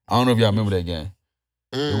 I don't know if y'all remember that game.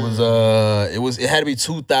 It had to be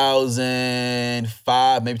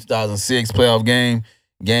 2005, maybe 2006 playoff game.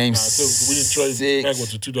 Game we didn't trade 6. back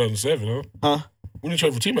to 2007, huh? Huh? We didn't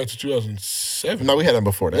trade for T-Mac to 2007. No, we had him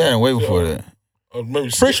before that. Yeah, way before that.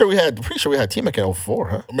 Maybe Pretty sure we had T-Mac in 04,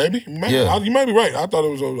 huh? Maybe. Yeah. You might be right. I thought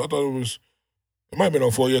it was. It might have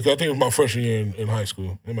been 04. Yeah, because I think it was my freshman year in high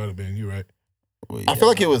school. It might have been. You're right. Well, I feel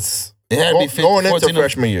like it was it had to be 15, going into 14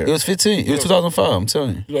 freshman year. It was 15. It was 2005. I'm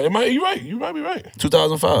telling you, You're right. You might be right.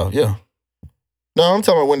 2005. Yeah. No, I'm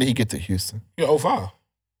talking about when did he get to Houston? Yeah, 05.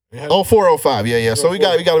 04, 05. Yeah. So we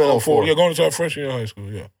got him in 04. Yeah, going into our freshman year in high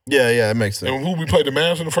school. Yeah. Yeah, it makes sense. And who we played the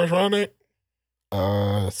Mavs in the first round at?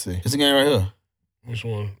 Let's see. It's a game right here. Which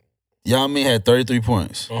one? Yao Ming had 33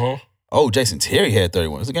 points. Uh-huh. Oh, Jason Terry had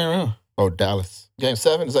 31. It's a game right here. Oh, Dallas. Game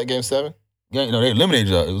 7? Is that game 7? No, they eliminated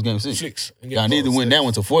y'all. It was game 6. 6. Y'all need to win that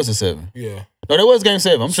one to force a 7. Yeah. No, that was game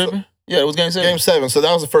 7. I'm tripping. Yeah, it was game 7. Game 7. So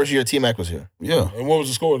that was the first year T-Mac was here. Yeah. And what was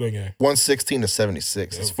the score of that game? 116 to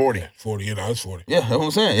 76. It's 40. 40. Yeah, it's 40. Yeah, that's what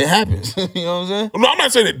I'm saying. It happens. You know what I'm saying? No, I'm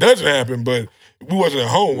not saying it doesn't happen, but we wasn't at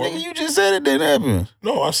home. Nigga, you just said it didn't happen.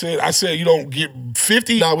 No, I said you don't get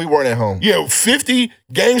 50. No, we weren't at home. Yeah, 50,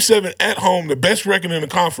 game 7 at home, the best record in the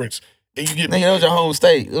conference. And you get Nigga, that was your home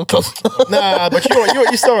state. It was close. Nah, but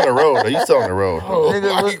you still on the road. Though. You still on the road.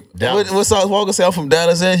 Nigga, what Sauce Walker say? I'm from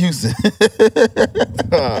Dallas and Houston.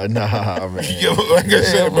 Nah, man. like I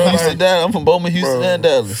said, bro. Houston, Dallas. I'm from Bowman, Houston, and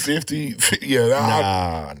Dallas. 50, yeah.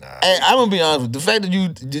 Nah. Hey, I'm gonna be honest with you. The fact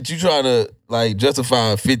that you try to like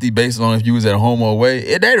justify 50 based on if you was at home or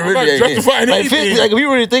away, that really not ain't justifying like anything. 50. Like if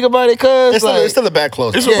you really think about it, cuz It's still a bad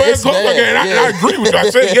close. It's though. a bad it's closeout bad, game. And yeah. I agree with you. I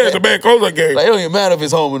said, yeah, it's a bad closeout game. like it don't even matter if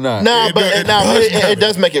it's home or not. Nah, It but does- it, it nah, does but matter. it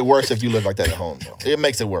does make it worse if you live like that at home. Though. It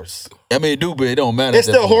makes it worse. I mean, it do, but it don't matter. It's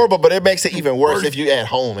still horrible, but it makes it even worse if you at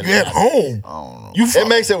home. You at home. I don't know. You It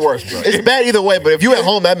makes it worse, bro. It's bad either way, but if you at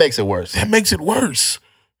home, that makes it worse. that makes it worse.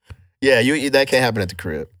 Yeah, that can't happen at the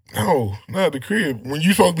crib. No, not at the crib. When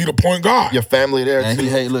you supposed to be the point guard. Your family there And too.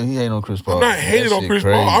 he hate on Chris Paul. I'm not hating That on shit Chris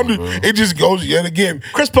crazy, Paul. I'm bro. just, it just goes yet again.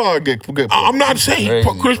 Chris Paul, good. I'm not saying crazy,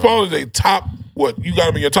 Chris bro. Paul is a top, what, you got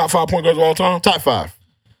him in your top 5 point guards of all time? Top 5.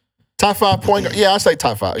 Top 5 point guard. Yeah, I say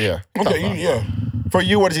top 5. Yeah. Top Okay, 5. yeah. For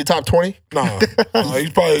you, what is he? Top 20? Nah.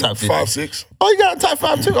 He's probably Top 50. 5'6". Oh, you got a top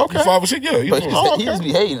 5 too. Okay. 5 or 6, yeah. But he okay. just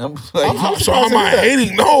be hating. I'm like, I'm So I'm not surprised at that.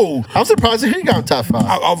 hating. No. I'm surprised that he got top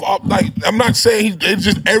 5. I'm not saying it's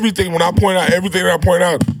just everything. When I point out everything that I point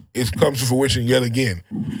out, it comes to fruition yet again.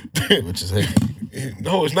 which is hating.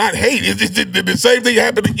 No, it's not hate. It's just the same thing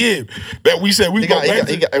happened again that we said we He go got, back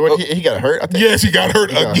to. he got hurt. I think. Yes, he got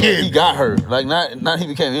hurt got again. He got hurt. Like not he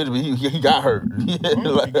became injured, but he got hurt.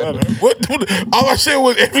 Like, What? All I said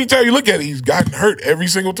was every time you look at it, he's gotten hurt every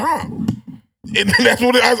single time. And that's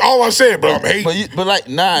all I said, bro. I'm hating. but like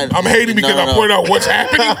nah, I'm hating because I point out what's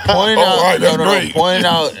happening. Pointing Oh, out, all right, that's great. pointing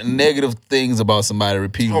out negative things about somebody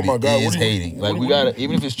repeatedly Oh, my God, is what do you- hating. Like what we do you- gotta,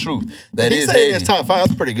 even if it's truth, that He is said hating. his top 5.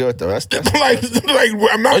 That's pretty good though. That's like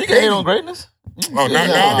I'm not. Oh, you can hate on greatness. Oh,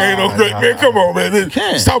 now I ain't no great man. Come on, man.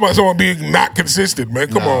 can. It's talking about someone being not consistent, man.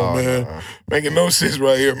 Come on, man. Making no sense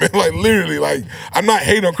right here, man. Like literally, like I'm not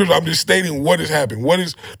hating on Chris. I'm just stating what has happened. What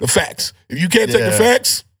is the facts? If you can't take the Yeah.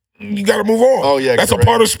 facts, you got to move on. Oh, yeah, that's correct. a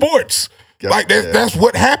part of sports. Like that's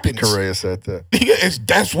what happens. Correa said that.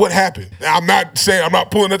 That's what happened. I'm not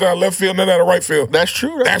pulling that out of left field, nothing out of right field. That's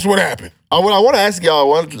true. That's what happened. What I want to ask y'all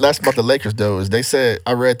one last about the Lakers though is they said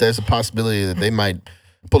I read there's a possibility that they might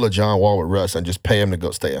pull a John Wall with Russ and just pay him to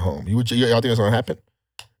go stay at home. Y'all think that's gonna happen?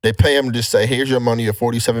 They pay him to just say, "Here's your money, your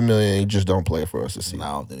 $47 million. You just don't play for us this season."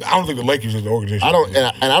 I I don't think the Lakers is the organization. I don't,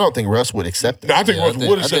 and I don't think Russ would accept it. No, I think Russ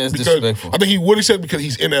would accept because I think he would accept because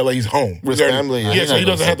he's in LA, he's home With his family. Yeah, so he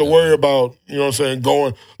doesn't have to worry about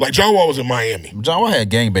going like John Wall was in Miami. John Wall had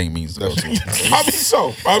gangbang meetings to go to.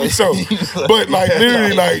 I mean so, but like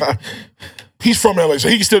literally like. He's from LA, so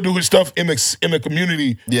he can still do his stuff in the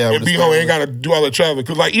community and be home. He ain't got to do all the travel.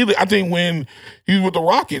 Because like I think when he was with the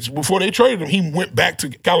Rockets, before they traded him, he went back to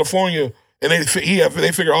California and they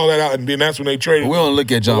figured all that out, and then that's when they traded him. We don't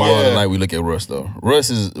look at John Wall like we look at Russ though.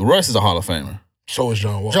 Russ is a Hall of Famer. So is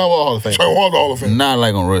John Wall. John Wall Hall of Fame. John Wall's Hall of Fame. Not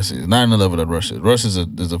like on Russ is. Not in the level that Russ is. Russ is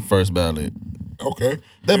a first ballot. Okay.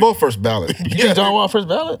 They're both first ballot. You think John Wall first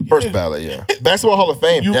ballot? First ballot, yeah. Basketball Hall of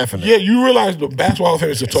Fame, definitely. Yeah, you realize the Basketball Hall of Fame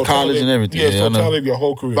is the totality. College and everything. Yeah, it's totality of your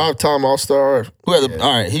whole career. 5-time All-Star. All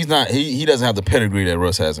right, he's not. He doesn't have the pedigree that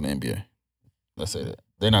Russ has in the NBA. Let's say that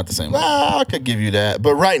they're not the same. I could give you that,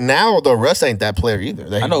 but right now, though, Russ ain't that player either.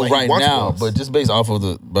 I know right now, but just based off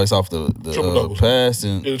the past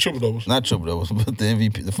and the triple doubles, not triple doubles, but the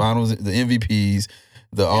MVP, the finals, the MVPs,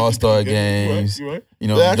 the All-Star games. You're right. You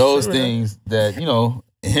know, those things that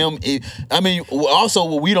him.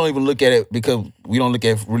 Also, we don't even look at it because we don't look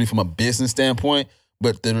at it really from a business standpoint,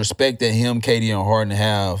 but the respect that him, KD, and Harden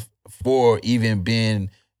have for even being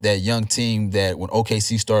that young team that when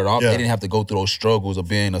OKC started off, they didn't have to go through those struggles of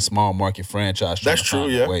being a small market franchise. That's true,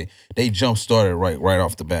 yeah. They jump started right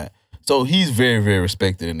off the bat. So he's very, very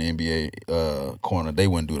respected in the NBA corner. They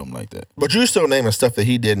wouldn't do them like that. But you're still naming stuff that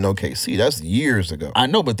he did in OKC. That's years ago. I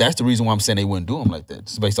know, but that's the reason why I'm saying they wouldn't do them like that.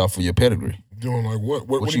 Just based off of your pedigree. Doing like what?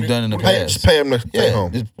 What you've done in the past. Just pay him to stay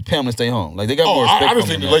home. Just pay him to stay home. Like they got more respect. I just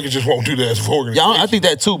think the Lakers just won't do that as an organization. Yeah, I think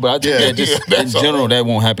that too. But I think that just in general that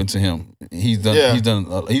won't happen to him. He's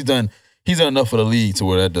done enough for the league to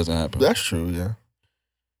where that doesn't happen. That's true. Yeah.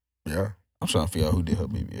 Yeah. I'm trying to figure out who did her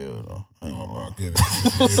BBL though. Oh my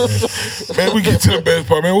goodness. Man, we get to the best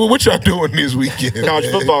part, man. What y'all doing this weekend? College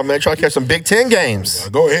football, man. Try to catch some Big Ten games.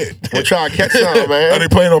 Go ahead. We're trying to catch some, man. Are they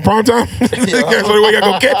playing on primetime? That's the only way I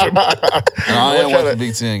gotta go catch them. I am watching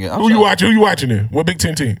Big Ten game. Who you watching there? What Big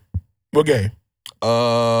Ten team? What game?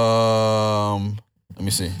 Let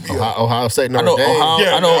me see. Ohio State, Notre Dame.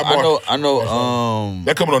 I know.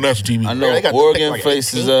 They're coming on national TV. I know Oregon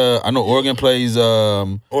faces. I know Oregon plays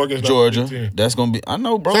Georgia. That's gonna be. I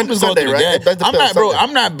know, bro. I'm just going through the game. I'm not, bro.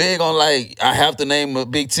 I'm not big on like I have to name a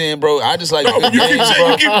Big Ten, bro. I just like the games, bro.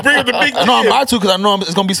 You keep bringing the Big Ten. No, I'm about to because I know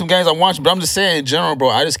it's gonna be some games I'm watching. But I'm just saying in general, bro.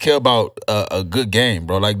 I just care about a good game,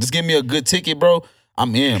 bro. Like just give me a good ticket, bro.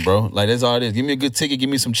 I'm in, bro. Like that's all it is. Give me a good ticket. Give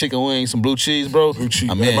me some chicken wings, some blue cheese, bro. Blue cheese.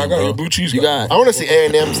 I'm in, bro. Blue cheese. You got. I want to see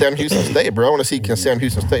A&M, Sam Houston State, bro. I want to see can Sam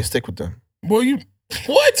Houston State stick with them. Boy, you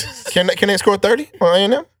what? Can they score 30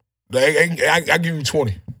 on A&M? I give you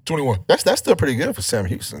 20, 21. That's still pretty good for Sam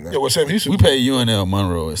Houston. Yeah, well, Sam Houston. We pay UNL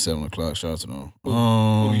Monroe at 7:00. Shout out to them.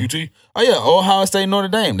 UT. Oh yeah, Ohio State, Notre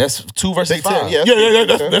Dame. That's 2 versus Big 5. 10, Yeah.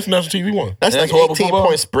 That's national TV one. That's like horrible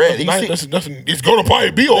 18-point spread. That's nothing. It's gonna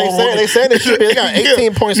probably be all. They saying it should be. They got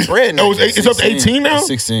 18-point spread. Oh, it's up to 18 now.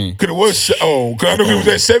 16. Because it was. Because I know it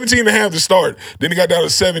was at 17.5 to start. Then it got down to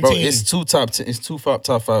 17. Bro, it's two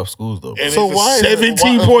top 5 schools though. And so why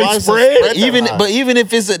 17-point spread? Even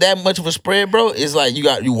if it's that much of a spread, bro, it's like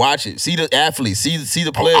you watch it, see the athletes, see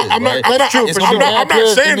the players. I'm not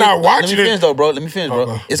saying not watching it though, bro. Let me finish,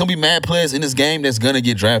 bro. It's gonna be mad players in this game that's gonna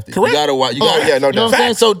get drafted. Correct. You gotta watch. No you know doubt. what I'm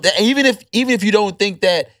saying? So even if you don't think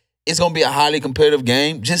that it's gonna be a highly competitive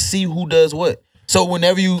game, just see who does what. So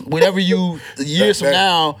whenever you years from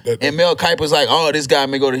now, and Mel Kiper's like, oh, this guy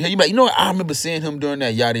may go to here, you be like, you know what? I remember seeing him during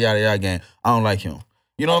that yada yada yada game. I don't like him.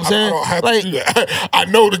 You know what I'm saying? I don't have to do that. I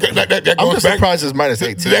know that goes I'm just back. surprised it's minus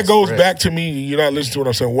 18. That goes back to me. You're not listening to what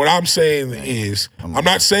I'm saying. What I'm saying is, I'm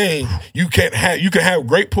not saying you can have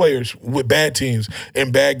great players with bad teams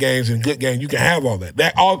and bad games and good games. You can have all that.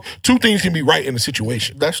 That all two things can be right in the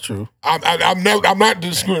situation. That's true. I'm not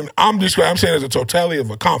disagreeing. I'm saying as a totality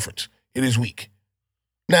of a conference, it is weak.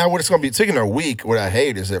 Now, what it's going to be, taking a week, what I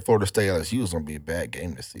hate is that Florida State LSU is going to be a bad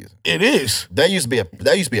game this season. It is. That used to be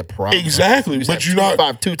a problem. Exactly. But you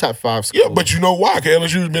know, two top 5 schools. Yeah, but you know why? Because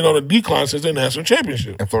LSU's been on a decline since their national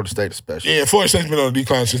championship. And Florida State especially. Yeah, Florida State's been on a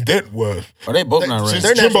decline since that was. Are they both not ranked?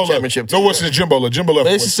 Their national championship. No, what's since Jimbo left? Jimbo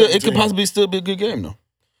left. But it could possibly still be a good game though.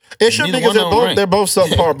 It should be because they're both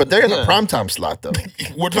subpar, but they're in the primetime slot though.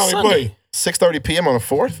 What time they play? 6:30 p.m. on the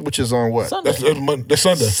 4th, which is on what? Sunday. That's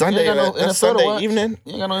Sunday. Sunday, You ain't got no that's NFL to Sunday watch. evening.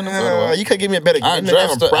 You ain't got no NFL to watch. You could give me a better Our game than that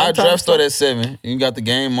on prime time draft start stuff? at 7. You got the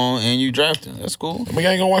game on and you drafting. That's cool. I mean,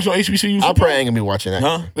 I ain't gonna watch no HBCU. I probably ain't gonna be watching that.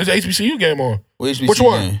 Huh? There's an HBCU game on. Which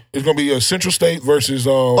one? Game? It's gonna be Central State versus.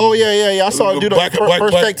 Oh yeah. I saw a dude on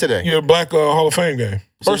first take today. Yeah, Black Hall of Fame game.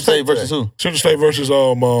 First State versus who? Central State versus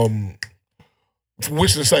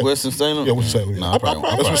Winston-Salem. Winston-Salem? Yeah, Winston-Salem. Nah, I probably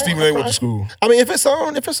won't. That's where Stephen A. went to school. I mean, if it's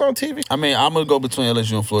on TV, I mean, I'm gonna go between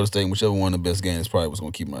LSU and Florida State, and whichever one of the best games probably was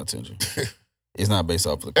gonna keep my attention. It's not based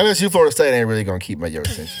off of the LSU Florida State ain't really gonna keep your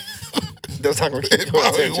attention. That's not gonna keep your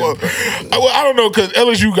attention. I don't know because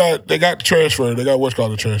LSU got the transfer. They got what's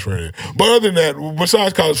called the transfer in. But other than that,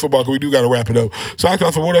 besides college football, 'cause we do got to wrap it up. Besides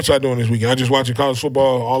college football, what else y'all doing this weekend? I just watching college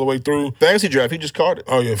football all the way through. Fantasy draft, he just called it.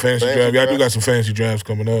 Oh yeah, fantasy draft. Yeah, I do got some fantasy drafts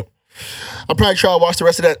coming up. I'll probably try to watch the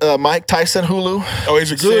rest of that Mike Tyson Hulu Oh, is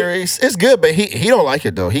it good? series. It's good, but he don't like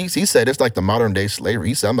it though. He said it's like the modern day slavery.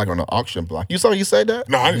 He said I'm like on the auction block. You saw he said that?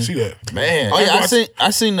 No, I didn't see that. Man. Oh yeah, I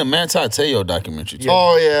seen the Manti Te'o documentary too.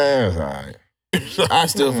 Oh yeah, it's all right. I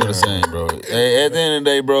still feel the same, bro. Hey, at the end of the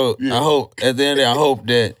day, bro, I hope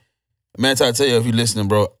that Manti Te'o, if you listening,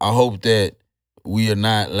 bro, I hope that we are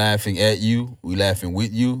not laughing at you. We laughing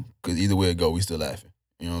with you, because either way it go, we still laughing.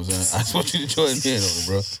 You know what I'm saying? I just want you to join in on it,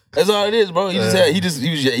 bro. That's all it is, bro.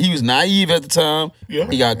 He was naive at the time. Yeah.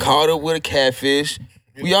 He got caught up with a catfish.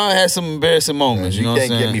 We all had some embarrassing moments. You know what I'm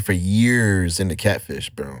can't saying? get me for years into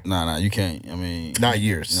catfish, bro. Nah, you can't. I mean, Not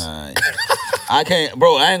years. Nah, I can't,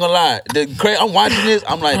 bro. I ain't gonna lie. I'm watching this.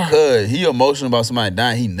 I'm like, cuz he emotional about somebody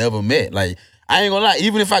dying he never met. Like, I ain't gonna lie.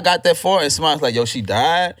 Even if I got that far and somebody's like, yo, she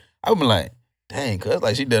died, I would be like, dang, cuz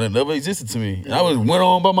like she done never existed to me. And I went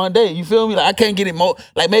on by my day. You feel me? Like I can't get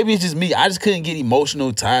like maybe it's just me. I just couldn't get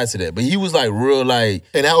emotional ties to that. But he was like real like,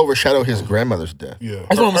 And that overshadowed his grandmother's death. Yeah.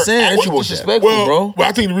 that's what I'm saying. That's actual disrespectful, bro. Well,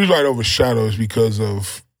 I think the reason why it overshadowed is because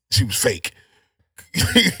of she was fake.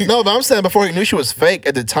 No, but I'm saying before he knew she was fake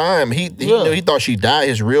at the time, he knew, he thought she died.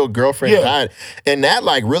 His real girlfriend died, and that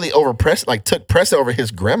like really took precedent over his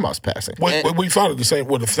grandma's passing. We found it the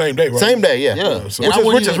same day, right? Same day, yeah. Yeah. So-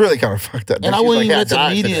 Which is really kind of fucked up. And I She's wouldn't like, even let the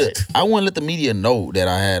died media. today. I wouldn't let the media know that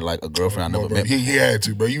I had like a girlfriend I never Bro, met. he had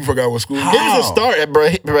to, bro. You forgot what school. He was a star, bro.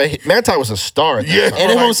 Manti was a star. At that Yeah. time. And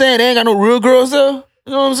that's what I'm saying. They ain't got no real girls there.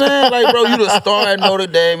 You know what I'm saying? Like, bro, you the star at Notre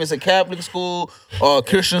Dame. It's a Catholic school or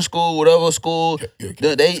Christian school, whatever school.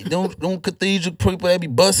 They don't cathedral people. They be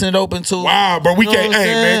busting it open too. Wow, bro. We You know can't. what I'm Hey,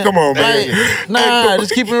 saying? man, come on, man. Like, nah,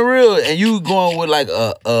 just keeping it real. And you going with like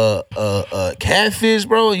a catfish,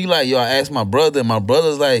 bro. And you like, yo, I asked my brother, and my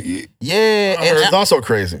brother's like, yeah. And It's also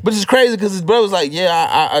crazy. but it's crazy because his brother's like,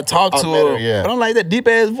 yeah, I talked to met her. her, yeah. But I'm like, that deep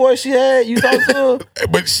ass voice she had, you talked to her?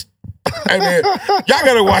 But hey, man, y'all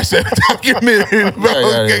gotta watch that documentary,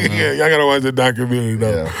 bro. Yeah, Y'all gotta watch the documentary,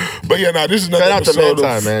 though. Yeah. But yeah, nah, this is another Shout out to episode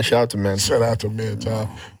Manti, man. Shout out to Manti. Shout out to Manti.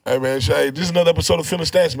 Hey, man, this is another episode of Feeling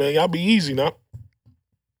Stats, man. Y'all be easy now.